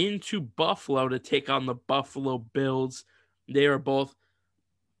come into Buffalo to take on the Buffalo Bills. They are both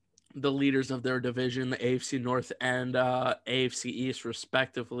the leaders of their division, the AFC North and AFC East,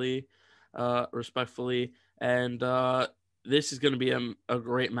 respectively. Respectfully, and this is going to be a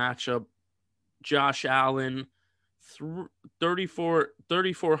great matchup. Josh Allen,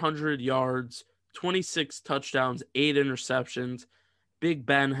 3,400 yards, 26 touchdowns, 8 interceptions. Big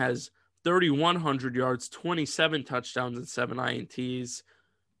Ben has 3,100 yards, 27 touchdowns, and 7 INTs.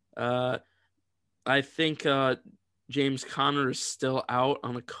 I think James Conner is still out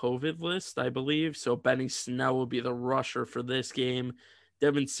on the COVID list, I believe. So Benny Snell will be the rusher for this game.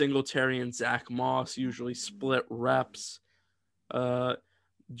 Devin Singletary and Zach Moss usually split reps.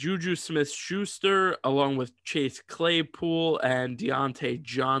 Juju Smith-Schuster, along with Chase Claypool and Deontay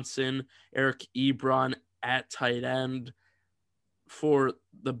Johnson, Eric Ebron at tight end. For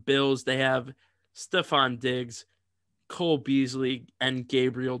the Bills, they have Stephon Diggs, Cole Beasley, and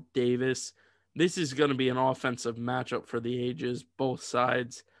Gabriel Davis. This is going to be an offensive matchup for the ages, both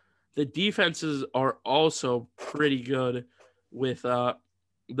sides. The defenses are also pretty good with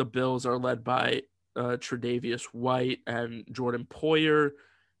the Bills are led by Tre'Davious White and Jordan Poyer.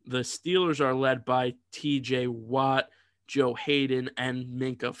 The Steelers are led by TJ Watt, Joe Hayden, and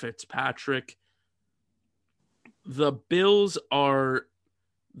Minkah Fitzpatrick. The Bills are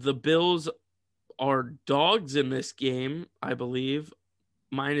dogs in this game, I believe.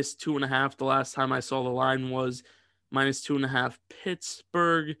 -2.5. The last time I saw the line was -2.5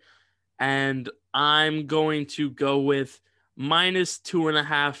 Pittsburgh. And I'm going to go with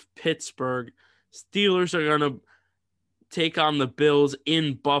 -2.5 Pittsburgh. Steelers are going to take on the Bills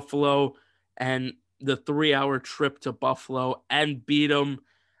in Buffalo and the 3-hour trip to Buffalo and beat them.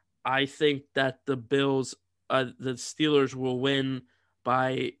 I think that the Steelers will win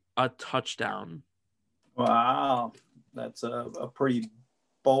by a touchdown. Wow, that's a pretty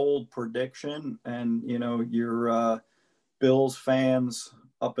bold prediction. And, your Bills fans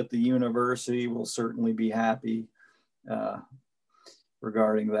up at the university will certainly be happy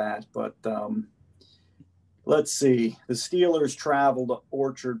regarding that. But let's see. The Steelers travel to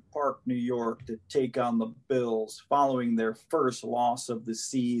Orchard Park, New York to take on the Bills following their first loss of the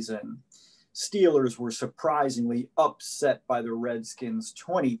season. Steelers were surprisingly upset by the Redskins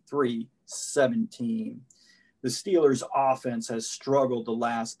 23-17. The Steelers' offense has struggled the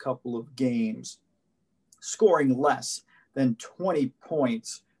last couple of games, scoring less than 20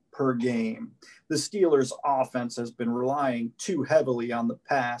 points per game. The Steelers' offense has been relying too heavily on the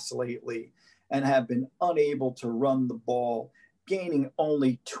pass lately and have been unable to run the ball, gaining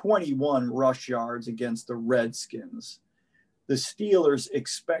only 21 rush yards against the Redskins. The Steelers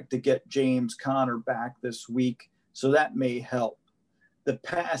expect to get James Conner back this week, so that may help. The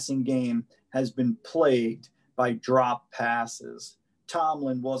passing game has been plagued by drop passes.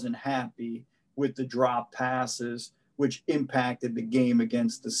 Tomlin wasn't happy with the drop passes, which impacted the game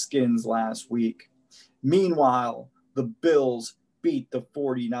against the Skins last week. Meanwhile, the Bills beat the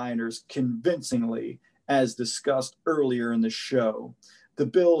 49ers convincingly, as discussed earlier in the show. The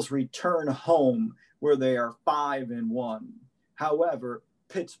Bills return home where they are 5-1. However,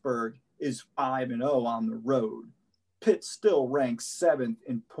 Pittsburgh is 5-0 on the road. Pitt still ranks 7th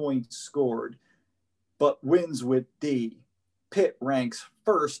in points scored, but wins with D. Pitt ranks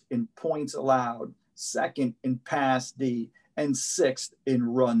 1st in points allowed, 2nd in pass D, and 6th in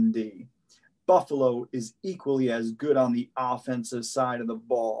run D. Buffalo is equally as good on the offensive side of the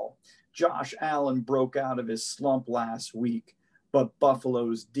ball. Josh Allen broke out of his slump last week, but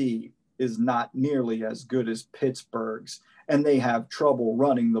Buffalo's D is not nearly as good as Pittsburgh's, and they have trouble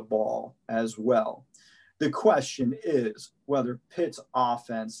running the ball as well. The question is whether Pitt's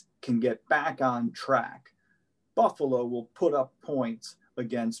offense can get back on track. Buffalo will put up points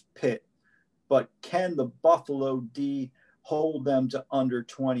against Pitt, but can the Buffalo D hold them to under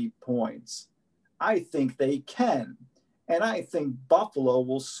 20 points? I think they can, and I think Buffalo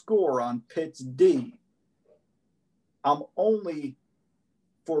will score on Pitt's D. I'm only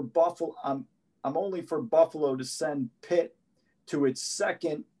for Buffalo to send Pitt to its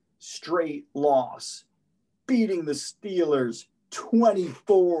second straight loss, beating the Steelers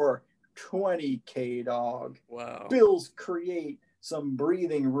 24-20, K-Dog. Wow. Bills create some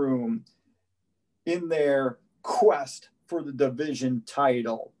breathing room in their quest for the division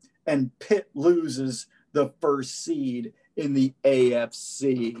title, and Pitt loses the first seed in the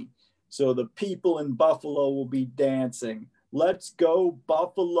AFC. So the people in Buffalo will be dancing. Let's go,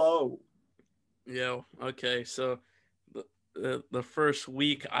 Buffalo. Yeah, okay. So the first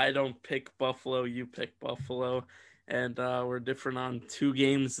week, I don't pick Buffalo, you pick Buffalo. And we're different on 2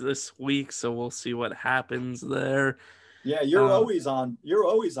 games this week, so we'll see what happens there. Yeah, you're always on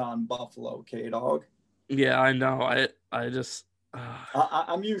Buffalo, K-Dog. Yeah, I know. I just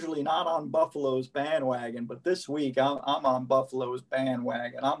I'm usually not on Buffalo's bandwagon, but this week I'm on Buffalo's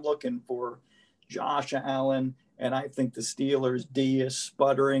bandwagon. I'm looking for Josh Allen, and I think the Steelers' D is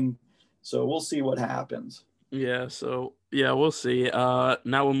sputtering. So we'll see what happens. Yeah, so yeah, we'll see. Now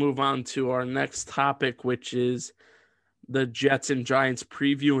we'll move on to our next topic, which is the Jets and Giants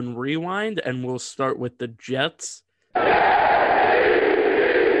preview and rewind, and we'll start with the Jets.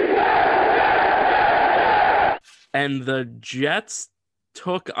 And the Jets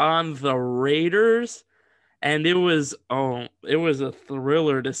took on the Raiders, and it was a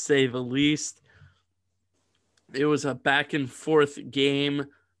thriller to say the least. It was a back and forth game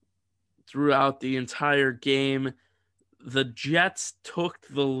throughout the entire game. The Jets took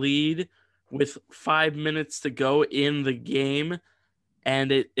the lead with 5 minutes to go in the game,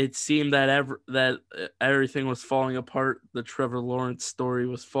 and it seemed that everything was falling apart. The Trevor Lawrence story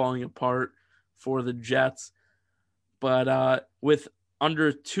was falling apart for the Jets. But with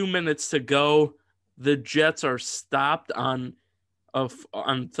under 2 minutes to go, the Jets are stopped on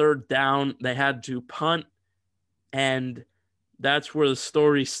third down. They had to punt, and that's where the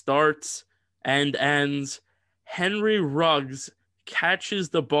story starts and ends. Henry Ruggs catches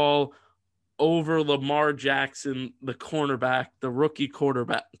the ball over Lamar Jackson, the rookie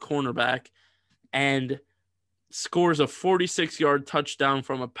cornerback, and scores a 46-yard touchdown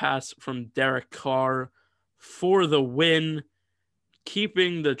from a pass from Derek Carr for the win,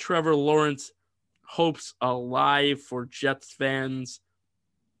 keeping the Trevor Lawrence hopes alive for Jets fans.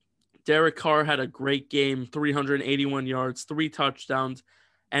 Derek Carr had a great game, 381 yards, 3 touchdowns,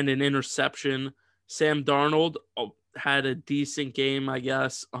 and an interception. Sam Darnold had a decent game, I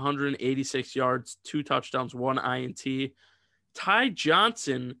guess, 186 yards, 2 touchdowns, 1 INT. Ty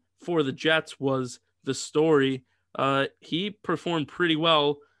Johnson for the Jets was the story. He performed pretty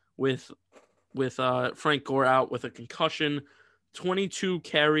well with Frank Gore out with a concussion, 22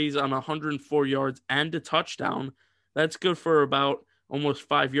 carries on 104 yards and a touchdown. That's good for about almost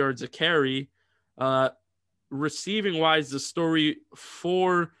 5 yards a carry. Receiving wise, the story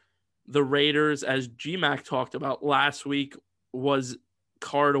for the Raiders, as GMAC talked about last week, was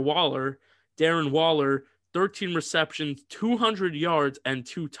Carr to Waller. Darren Waller, 13 receptions, 200 yards, and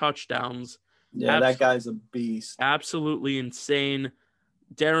 2 touchdowns. Yeah, that guy's a beast. Absolutely insane.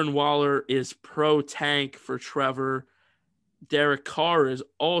 Darren Waller is pro tank for Trevor. Derek Carr is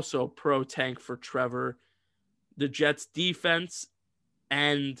also pro tank for Trevor. The Jets defense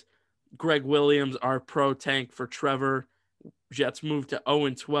and Greg Williams are pro tank for Trevor. Jets move to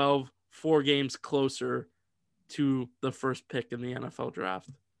 0-12, 4 games closer to the first pick in the NFL draft.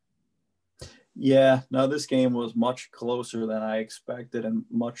 Yeah, no, this game was much closer than I expected and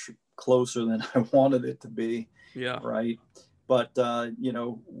much closer than I wanted it to be. Yeah. Right. But,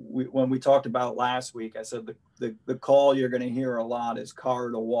 when we talked about last week, I said the call you're going to hear a lot is Carr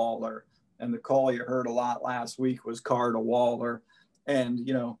to Waller. And the call you heard a lot last week was Carr to Waller. And,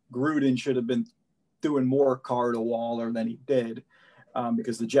 Gruden should have been doing more Carr to Waller than he did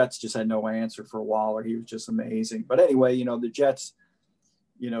because the Jets just had no answer for Waller. He was just amazing. But anyway, the Jets,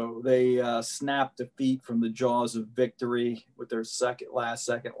 they snapped defeat from the jaws of victory with their last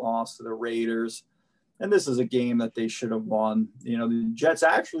second loss to the Raiders. And this is a game that they should have won. The Jets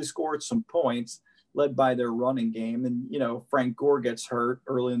actually scored some points led by their running game. And, Frank Gore gets hurt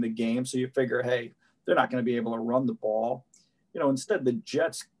early in the game. So you figure, hey, they're not going to be able to run the ball. Instead, the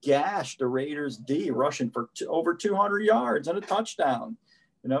Jets gashed the Raiders D, rushing for over 200 yards and a touchdown.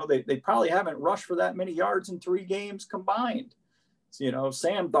 They probably haven't rushed for that many yards in 3 games combined. So,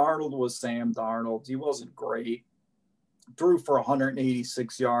 Sam Darnold was Sam Darnold. He wasn't great. Threw for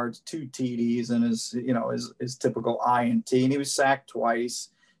 186 yards, 2 TDs, and his typical INT. And he was sacked twice,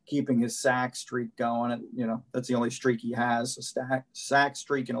 keeping his sack streak going. And, that's the only streak he has, a sack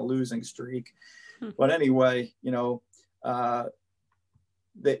streak and a losing streak. But anyway, the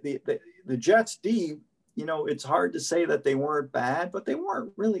Jets D, it's hard to say that they weren't bad, but they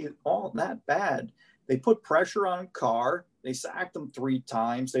weren't really all that bad. They put pressure on Carr. They sacked him 3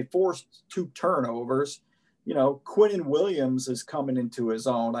 times. They forced 2 turnovers. Quinnen Williams is coming into his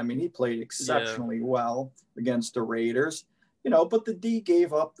own. I mean, he played exceptionally well against the Raiders, but the D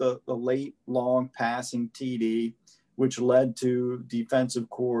gave up the late, long passing TD, which led to defensive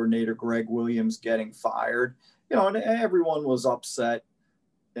coordinator Greg Williams getting fired. And everyone was upset,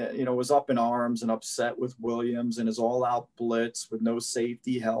 was up in arms and upset with Williams and his all-out blitz with no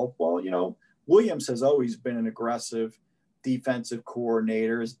safety help. Well, Williams has always been an aggressive defensive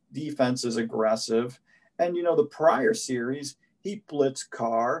coordinator. His defense is aggressive. And, the prior series, he blitzed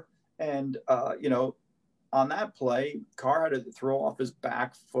Carr. And, on that play, Carr had to throw off his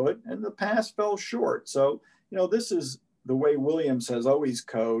back foot and the pass fell short. So, this is the way Williams has always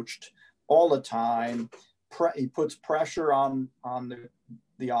coached all the time. He puts pressure on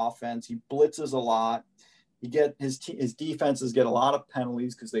the offense. He blitzes a lot. His defenses get a lot of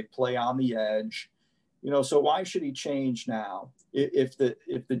penalties because they play on the edge. So why should he change now? If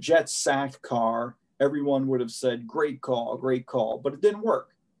the Jets sacked Carr, everyone would have said, great call, but it didn't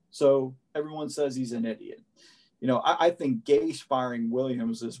work. So everyone says he's an idiot. I think Gase firing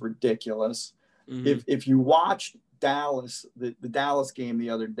Williams is ridiculous. Mm-hmm. If you watched Dallas, the Dallas game the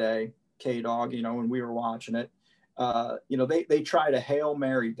other day, K-Dog, when we were watching it, they try to Hail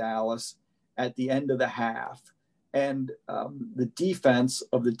Mary Dallas at the end of the half. And the defense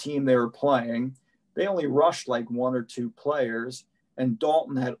of the team they were playing, they only rushed like one or two players, and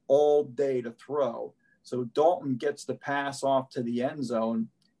Dalton had all day to throw. So Dalton gets the pass off to the end zone,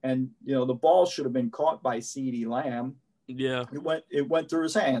 and the ball should have been caught by CeeDee Lamb. Yeah, it went through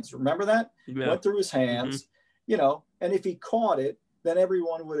his hands. Remember that? Yeah. Went through his hands. Mm-hmm. And if he caught it, then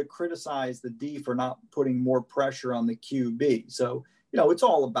everyone would have criticized the D for not putting more pressure on the QB. So it's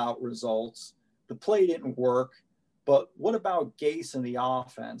all about results. The play didn't work, but what about Gase and the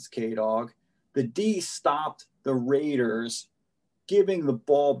offense, K-Dog? The D stopped the Raiders giving the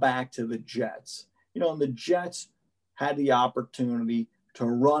ball back to the Jets. And the Jets had the opportunity to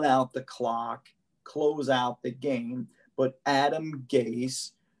run out the clock, close out the game. But Adam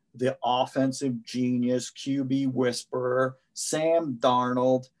Gase, the offensive genius, QB whisperer, Sam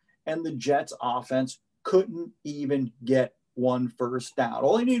Darnold, and the Jets offense couldn't even get one first down.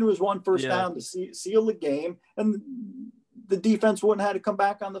 All they needed was one first down to seal the game, and the defense wouldn't have to come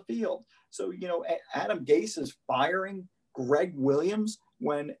back on the field. So, Adam Gase is firing Greg Williams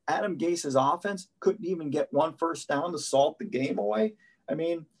when Adam Gase's offense couldn't even get one first down to salt the game away. I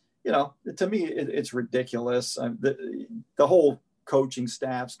mean, to me, it's ridiculous. The whole coaching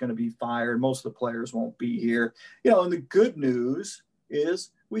staff's going to be fired. Most of the players won't be here. And the good news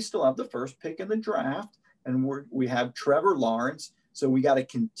is we still have the first pick in the draft, and we have Trevor Lawrence. So we got to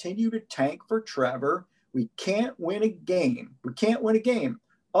continue to tank for Trevor. We can't win a game.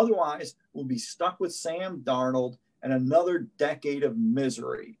 Otherwise, we'll be stuck with Sam Darnold and another decade of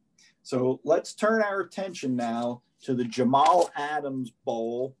misery. So let's turn our attention now to the Jamal Adams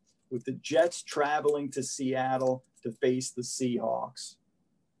Bowl, with the Jets traveling to Seattle to face the Seahawks.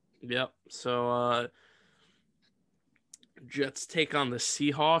 Yep. So Jets take on the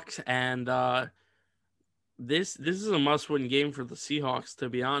Seahawks, and this is a must-win game for the Seahawks, to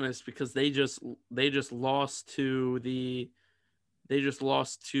be honest, because they just lost to the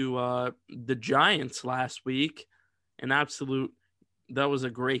Giants last week. That was a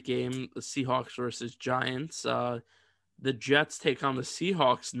great game, the Seahawks versus Giants. The Jets take on the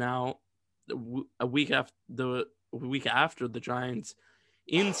Seahawks now a week after the Giants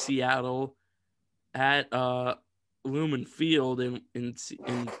in Seattle at Lumen Field in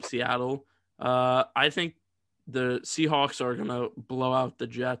Seattle. I think the Seahawks are going to blow out the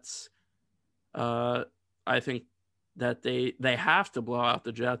Jets. I think that they have to blow out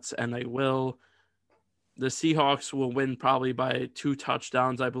the Jets, and they will. The Seahawks will win probably by 2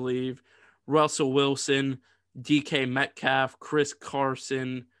 touchdowns, I believe. Russell Wilson, DK Metcalf, Chris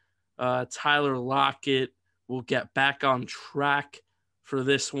Carson, Tyler Lockett will get back on track for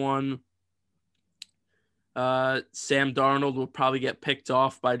this one. Sam Darnold will probably get picked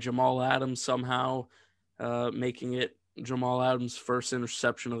off by Jamal Adams somehow, making it Jamal Adams' first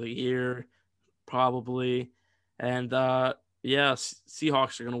interception of the year, probably. And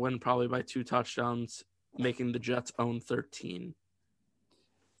Seahawks are going to win probably by 2 touchdowns, making the Jets own 13.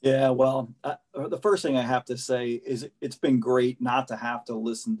 Yeah, well, the first thing I have to say is it's been great not to have to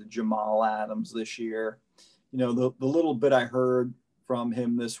listen to Jamal Adams this year. The little bit I heard from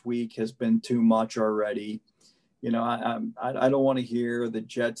him this week has been too much already. I don't want to hear the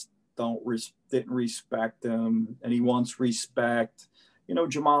Jets didn't respect him, and he wants respect.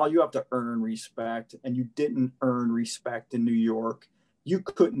 Jamal, you have to earn respect, and you didn't earn respect in New York. You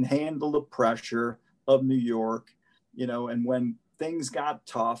couldn't handle the pressure of New York, and when things got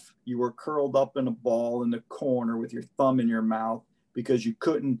tough, you were curled up in a ball in the corner with your thumb in your mouth because you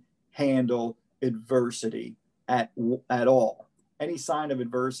couldn't handle adversity at all. Any sign of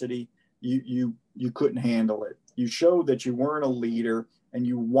adversity, you couldn't handle it. You showed that you weren't a leader, and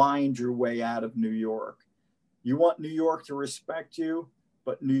you whined your way out of New York. You want New York to respect you,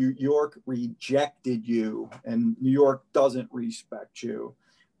 but New York rejected you, and New York doesn't respect you,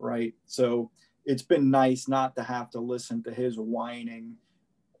 right? So it's been nice not to have to listen to his whining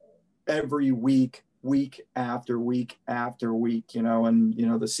every week after week after week, and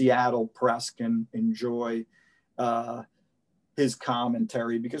the Seattle press can enjoy his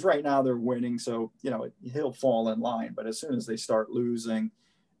commentary, because right now they're winning. So, he'll fall in line, but as soon as they start losing,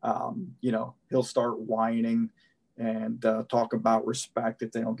 he'll start whining and talk about respect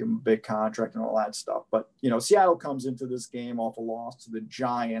if they don't give him a big contract and all that stuff. But, Seattle comes into this game off a loss to the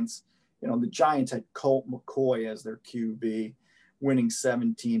Giants. The Giants had Colt McCoy as their QB, winning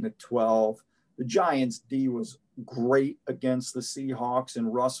 17-12. The Giants D was great against the Seahawks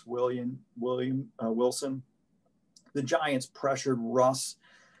and Russ Wilson. The Giants pressured Russ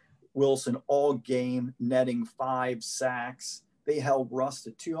Wilson all game, netting 5 sacks. They held Russ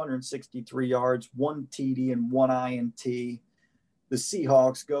to 263 yards, 1 TD and 1 INT. The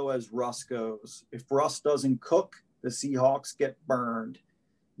Seahawks go as Russ goes. If Russ doesn't cook, the Seahawks get burned.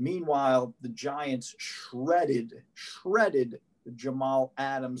 Meanwhile, the Giants shredded the Jamal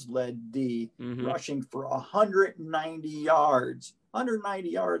Adams-led D, rushing for 190 yards. 190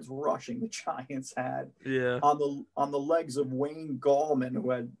 yards rushing the Giants had on the legs of Wayne Gallman, who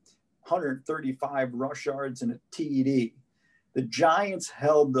had 135 rush yards and a TD. The Giants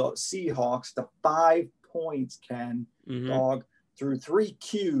held the Seahawks to 5 points, Ken, dog, through 3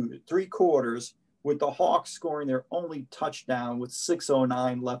 quarters, with the Hawks scoring their only touchdown with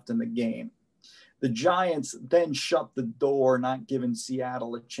 6:09 left in the game. The Giants then shut the door, not giving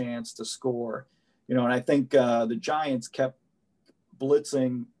Seattle a chance to score. And I think the Giants kept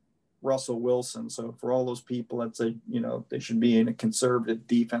blitzing Russell Wilson. So for all those people that say, they should be in a conservative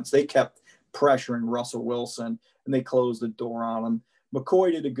defense, they kept pressuring Russell Wilson and they closed the door on him.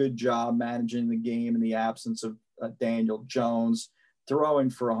 McCoy did a good job managing the game in the absence of Daniel Jones, throwing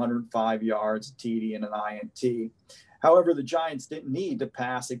for 105 yards, a TD and an INT. However, the Giants didn't need to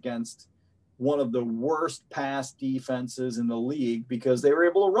pass against one of the worst pass defenses in the league because they were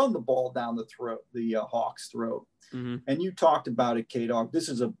able to run the ball down the Hawks' throat. And you talked about it, K-Dog. This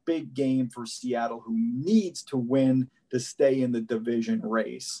is a big game for Seattle, who needs to win to stay in the division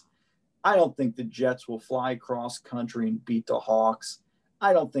race. I don't think the Jets will fly cross country and beat the Hawks.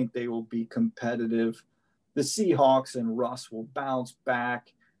 I don't think they will be competitive. The Seahawks and Russ will bounce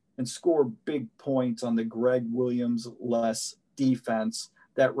back and score big points on the Greg Williams-less defense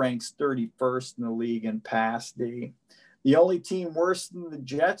that ranks 31st in the league in pass D. The only team worse than the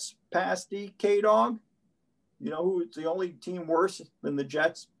Jets pass D, K-Dog? You know who's the only team worse than the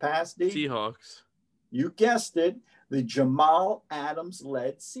Jets pass D? Seahawks. You guessed it. The Jamal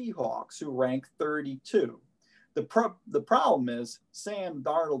Adams-led Seahawks, who rank 32. The problem is Sam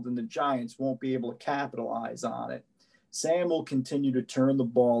Darnold and the Giants won't be able to capitalize on it. Sam will continue to turn the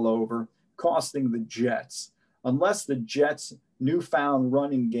ball over, costing the Jets. Unless the Jets' newfound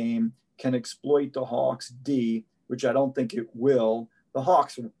running game can exploit the Hawks' D, which I don't think it will, the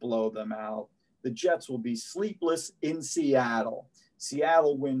Hawks will blow them out. The Jets will be sleepless in Seattle.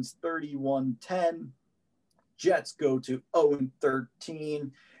 Seattle wins 31-10. Jets go to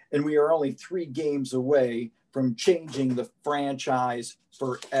 0-13, and we are only 3 games away from changing the franchise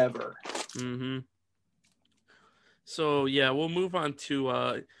forever. So, we'll move on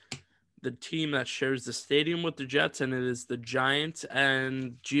to the team that shares the stadium with the Jets, and it is the Giants.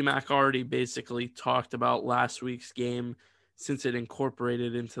 And GMAC already basically talked about last week's game since it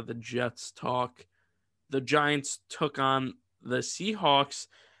incorporated into the Jets talk. The Giants took on the Seahawks,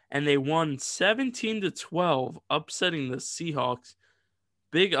 and they won 17-12, upsetting the Seahawks.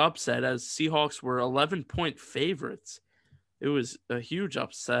 Big upset, as Seahawks were 11-point favorites. It was a huge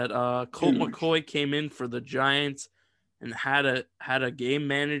upset. Colt McCoy came in for the Giants and had a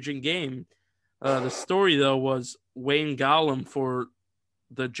game-managing game. The story, though, was Wayne Gallum for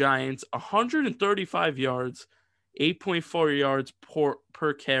the Giants, 135 yards, 8.4 yards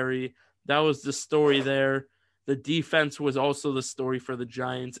per carry. That was the story there. The defense was also the story for the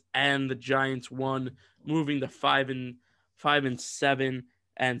Giants, and the Giants won, moving to 5-7,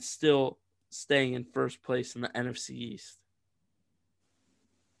 and still staying in first place in the NFC East.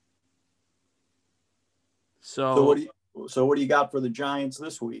 So what do you got for the Giants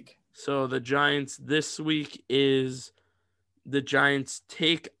this week? So the Giants this week is the Giants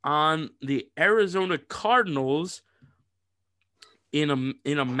take on the Arizona Cardinals in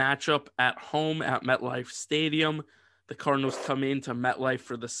a matchup at home at MetLife Stadium. The Cardinals come into MetLife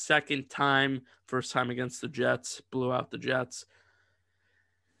for the second time. First time against the Jets, blew out the Jets.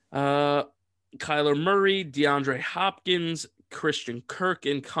 Kyler Murray, DeAndre Hopkins, Christian Kirk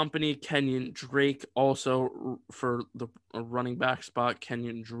and company, Kenyon Drake also for the running back spot,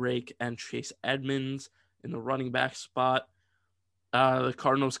 Kenyon Drake and Chase Edmonds in the running back spot. The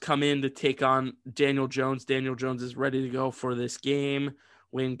Cardinals come in to take on Daniel Jones. Daniel Jones is ready to go for this game.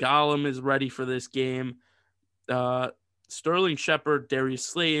 Wayne Gallum is ready for this game. Sterling Shepard, Darius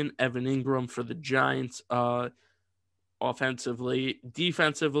Slayton, Evan Ingram for the Giants. offensively.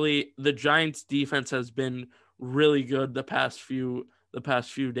 Defensively, the Giants' defense has been really good the past few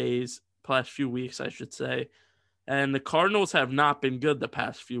weeks, I should say. And the Cardinals have not been good the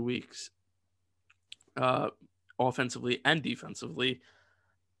past few weeks, offensively and defensively.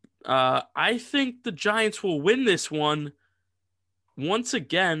 I think the Giants will win this one once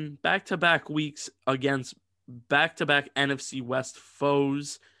again, back-to-back weeks against back-to-back NFC West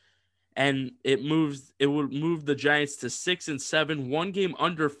foes. And it would move the Giants to 6-7, one game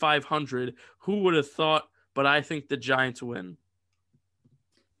under 500. Who would have thought? But I think the Giants win.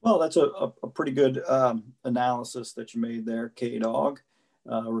 Well, that's a pretty good analysis that you made there, K-Dog,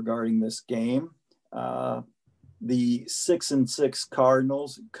 regarding this game. The 6-6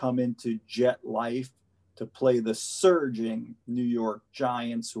 Cardinals come into Jet Life to play the surging New York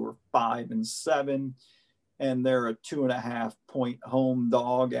Giants, who are 5-7. And they're a 2.5-point home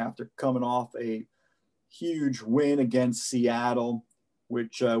dog after coming off a huge win against Seattle,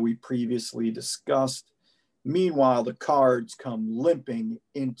 which we previously discussed. Meanwhile, the Cards come limping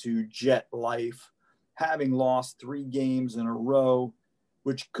into Jet Life, having lost 3 games in a row,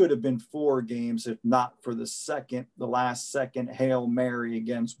 which could have been 4 games if not for the last second Hail Mary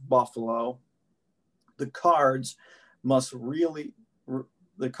against Buffalo. The Cards most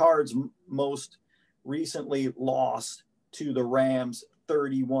recently lost to the Rams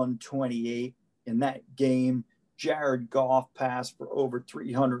 31-28. In that game, Jared Goff passed for over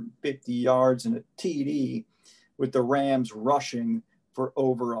 350 yards and a TD, with the Rams rushing for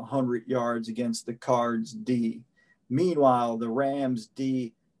over 100 yards against the Cards D. Meanwhile, the Rams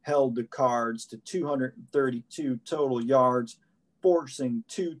D held the Cards to 232 total yards, forcing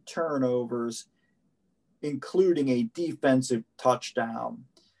 2 turnovers, including a defensive touchdown.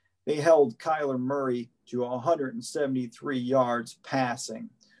 They held Kyler Murray to 173 yards passing,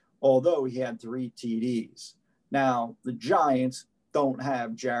 although he had 3 TDs. Now, the Giants don't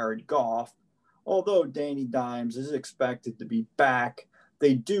have Jared Goff. Although Danny Dimes is expected to be back,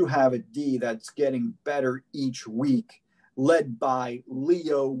 they do have a D that's getting better each week, led by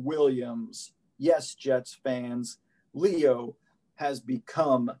Leo Williams. Yes, Jets fans, Leo has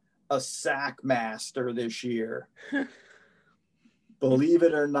become a sack master this year. Believe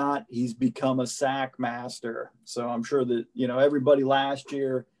it or not, he's become a sack master. So I'm sure that, everybody last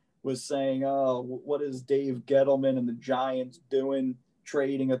year was saying, oh, what is Dave Gettleman and the Giants doing,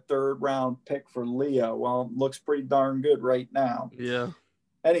 trading a 3rd-round pick for Leo? Well, it looks pretty darn good right now. Yeah.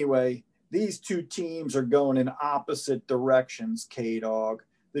 Anyway, these 2 teams are going in opposite directions, K-Dog.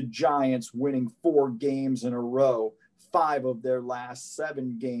 The Giants winning 4 games in a row. 5 of their last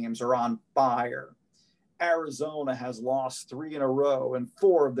 7 games are on fire. Arizona has lost 3 in a row and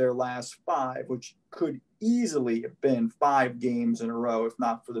 4 of their last 5, which could easily have been 5 games in a row if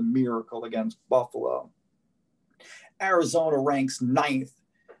not for the miracle against Buffalo. Arizona ranks 9th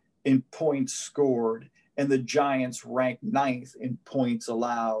in points scored, and the Giants rank 9th in points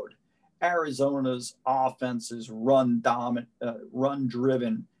allowed. Arizona's offense is run-driven,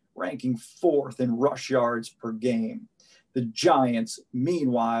 ranking 4th in rush yards per game. The Giants,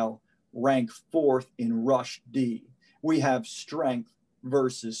 meanwhile, rank 4th in rush D. We have strength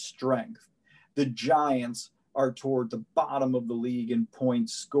versus strength. The Giants are toward the bottom of the league in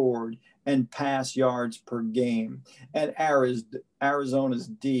points scored and pass yards per game, and Arizona's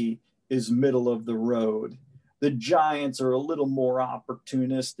D is middle of the road. The Giants are a little more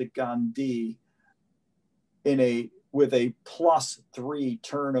opportunistic on D with a +3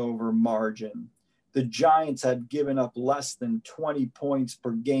 turnover margin. The Giants have given up less than 20 points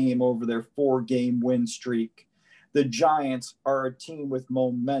per game over their 4-game win streak. The Giants are a team with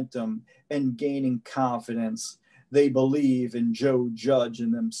momentum and gaining confidence. They believe in Joe Judge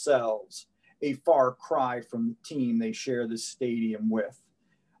and themselves, a far cry from the team they share the stadium with.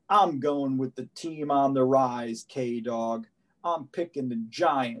 I'm going with the team on the rise, K-Dog. I'm picking the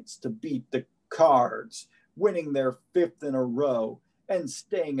Giants to beat the Cards, winning their 5th in a row and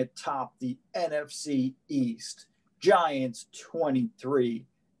staying atop the NFC East. Giants 23,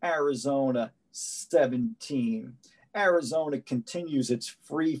 Arizona 17. Arizona continues its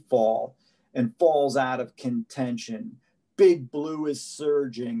free fall and falls out of contention. Big Blue is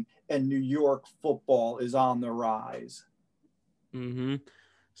surging, and New York football is on the rise.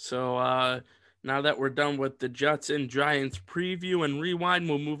 So now that we're done with the Jets and Giants preview and rewind,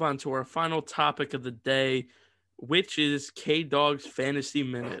 we'll move on to our final topic of the day, which is K-Dog's Fantasy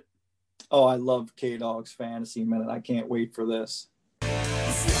Minute. Oh, I love K-Dog's Fantasy Minute. I can't wait for this.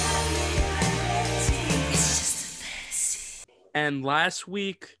 And last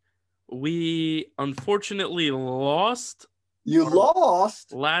week, we unfortunately lost You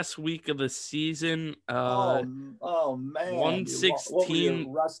lost? Last week of the season. Oh man. 116. What were you,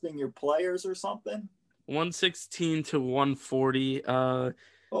 resting your players or something? 116 to 140.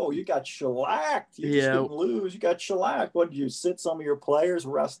 Oh, you got shellacked. You just didn't lose. You got shellacked. What, did you sit some of your players,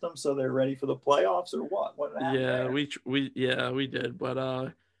 rest them so they're ready for the playoffs, or what? What happened there? we did.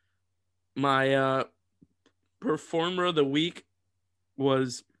 But my performer of the week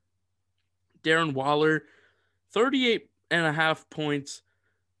was Darren Waller, 38.5 points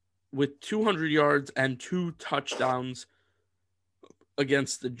with 200 yards and 2 touchdowns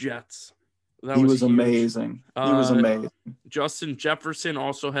against the Jets. He was amazing. He was amazing. Justin Jefferson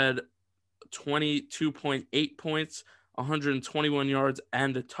also had 22.8 points, 121 yards,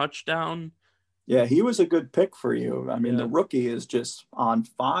 and a touchdown. Yeah, he was a good pick for you. I mean, the rookie is just on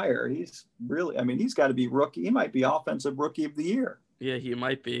fire. He's got to be rookie. He might be offensive rookie of the year. Yeah, he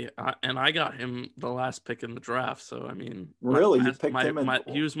might be. And I got him the last pick in the draft. So, I mean. Really? You picked him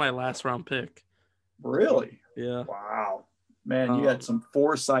he was my last round pick. Really? Yeah. Wow. Man, you had some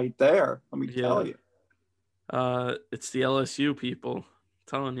foresight there. Let me tell you. It's the LSU people. I'm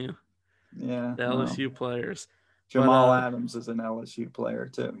telling you. Yeah. The LSU players. Jamal Adams is an LSU player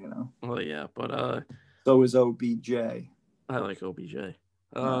too, you know. Well, yeah, but so is OBJ. I like OBJ.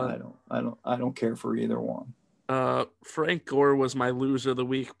 No, I don't care for either one. Frank Gore was my loser of the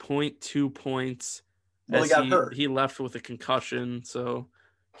week, 0.2 points. Well, he got hurt. He left with a concussion, so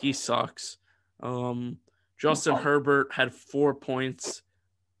he sucks. Justin Herbert had 4 points,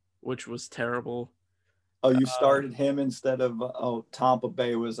 which was terrible. Oh, you started him instead of Tampa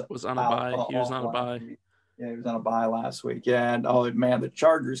Bay was on a bye. He was on a bye. Yeah, he was on a bye last week. Yeah, and the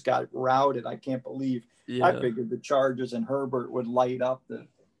Chargers got routed. I can't believe. Yeah. I figured the Chargers and Herbert would light up the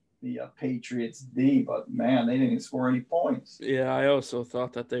Patriots D, but man, they didn't score any points. Yeah, I also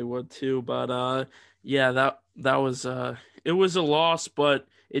thought that they would too, but that was it was a loss, but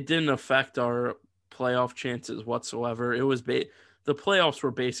it didn't affect our playoff chances whatsoever. It was the playoffs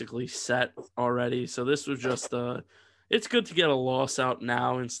were basically set already, so this was just it's good to get a loss out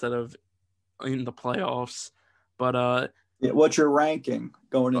now instead of in the playoffs. But what's your ranking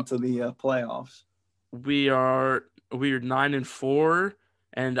going into the playoffs? We are 9-4,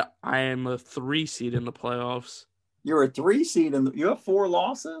 and I am a 3 seed in the playoffs. You're a 3 seed, and you have 4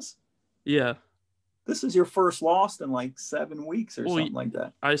 losses? Yeah. This is your first loss in like 7 weeks or something like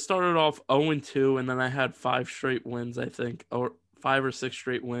that. I started off 0-2, and then I had 5 straight wins, I think, or 5 or 6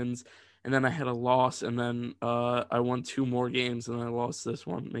 straight wins. And then I had a loss, and then I won 2 more games, and I lost this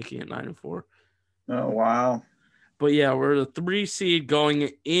one, making it 9-4. Oh, wow. But yeah, we're the 3 seed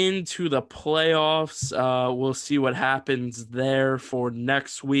going into the playoffs. We'll see what happens there for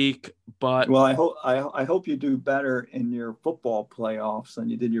next week. But I hope you do better in your football playoffs than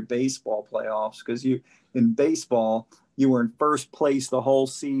you did your baseball playoffs, because in baseball you were in first place the whole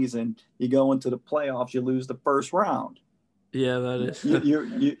season. You go into the playoffs, you lose the first round. Yeah, that is.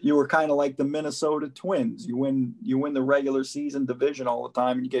 You were kind of like the Minnesota Twins. You win the regular season division all the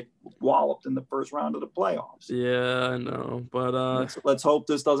time, and you get walloped in the first round of the playoffs. Yeah, I know, but let's hope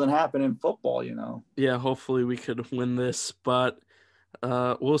this doesn't happen in football. You know. Yeah, hopefully we could win this, but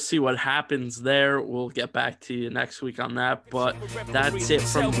we'll see what happens there. We'll get back to you next week on that. But that's it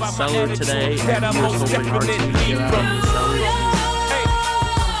from the cellar today. And here's hoping our team get out of the cellar.